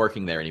is not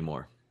working there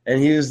anymore.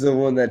 And he was the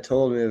one that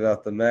told me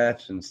about the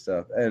match and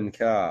stuff, and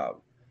Cobb.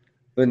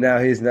 But now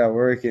he's not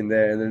working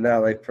there, and they're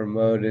not,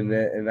 promoting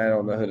it, and I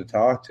don't know who to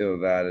talk to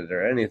about it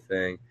or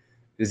anything.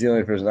 Because the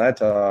only person I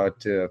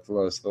talked to at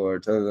Flow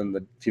Sports, other than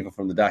the people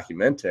from the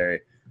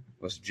documentary,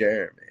 was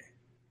Jeremy.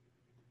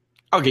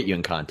 I'll get you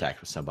in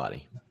contact with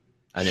somebody.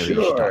 I know who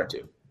you should talk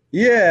to.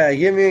 Yeah,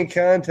 get me in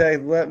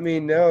contact. Let me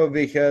know,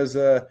 because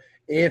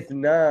if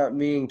not,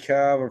 me and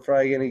Cobb are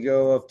probably going to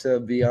go up to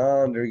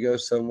Beyond or go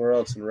somewhere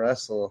else and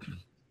wrestle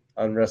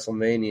on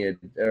WrestleMania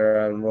or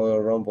on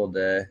Royal Rumble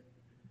Day.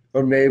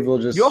 Or maybe we'll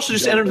just... You also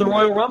just entered the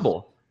Royal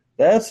Rumble.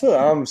 That's what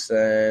I'm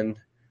saying.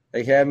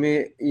 Have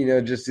me,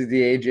 just do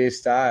the AJ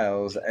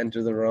Styles,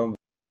 enter the Rumble.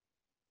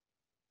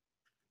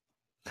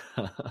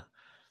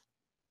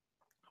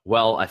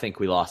 Well, I think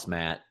we lost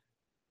Matt.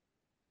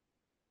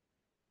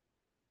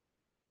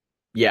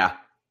 Yeah,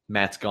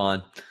 Matt's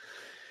gone.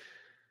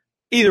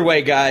 Either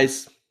way,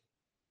 guys,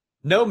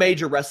 no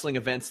major wrestling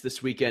events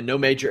this weekend, no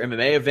major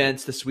MMA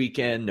events this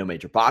weekend, no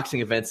major boxing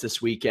events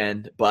this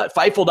weekend, but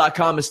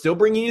Fightful.com is still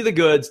bringing you the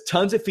goods,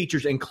 tons of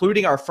features,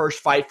 including our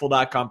first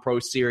Fightful.com Pro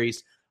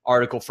Series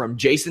article from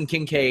Jason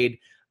Kincaid,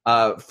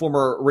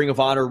 former Ring of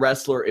Honor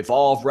wrestler,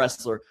 Evolve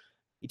wrestler.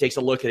 He takes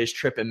a look at his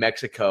trip in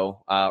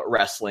Mexico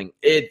wrestling.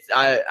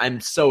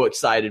 I'm so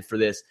excited for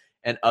this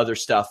and other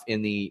stuff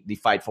in the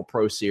Fightful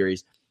Pro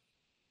Series.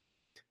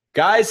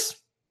 Guys,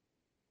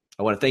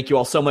 I want to thank you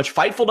all so much.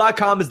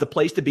 Fightful.com is the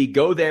place to be.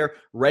 Go there,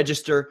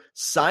 register,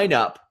 sign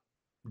up,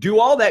 do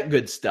all that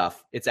good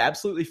stuff. It's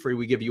absolutely free.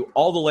 We give you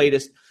all the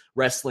latest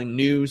wrestling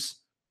news,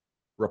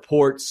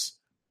 reports,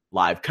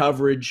 live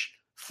coverage,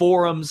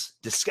 forums,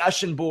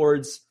 discussion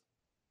boards,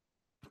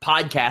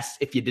 podcasts,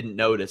 if you didn't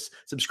notice.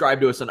 Subscribe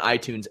to us on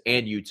iTunes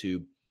and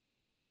YouTube.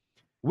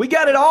 We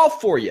got it all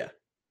for you.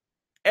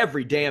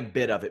 Every damn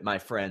bit of it, my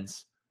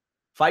friends.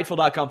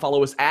 Fightful.com.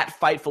 Follow us at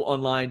Fightful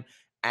Online,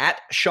 at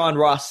Sean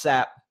Ross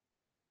Sapp.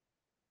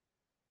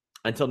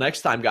 Until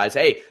next time, guys.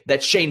 Hey,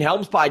 that Shane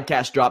Helms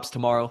podcast drops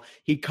tomorrow.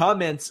 He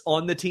comments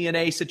on the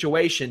TNA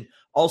situation.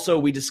 Also,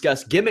 we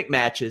discuss gimmick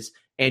matches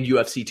and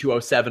UFC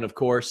 207, of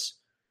course.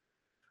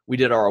 We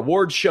did our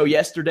awards show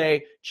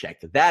yesterday.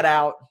 Check that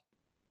out.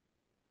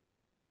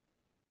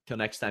 Till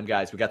next time,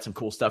 guys. We got some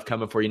cool stuff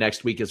coming for you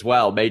next week as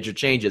well. Major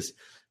changes.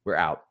 We're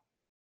out.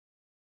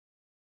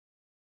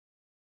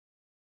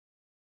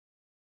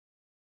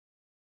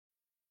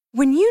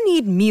 When you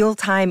need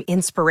mealtime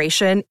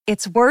inspiration,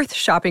 it's worth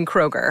shopping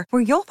Kroger,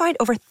 where you'll find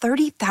over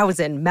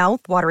 30,000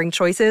 mouth-watering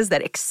choices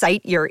that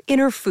excite your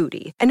inner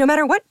foodie. And no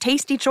matter what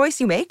tasty choice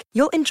you make,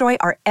 you'll enjoy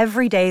our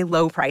everyday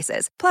low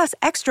prices, plus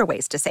extra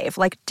ways to save,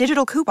 like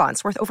digital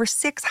coupons worth over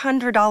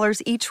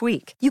 $600 each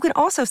week. You can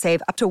also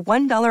save up to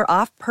 $1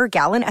 off per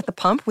gallon at the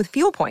pump with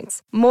fuel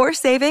points. More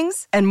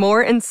savings and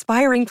more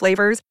inspiring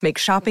flavors make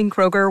shopping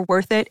Kroger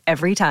worth it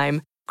every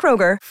time.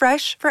 Kroger,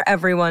 fresh for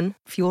everyone.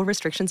 Fuel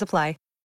restrictions apply.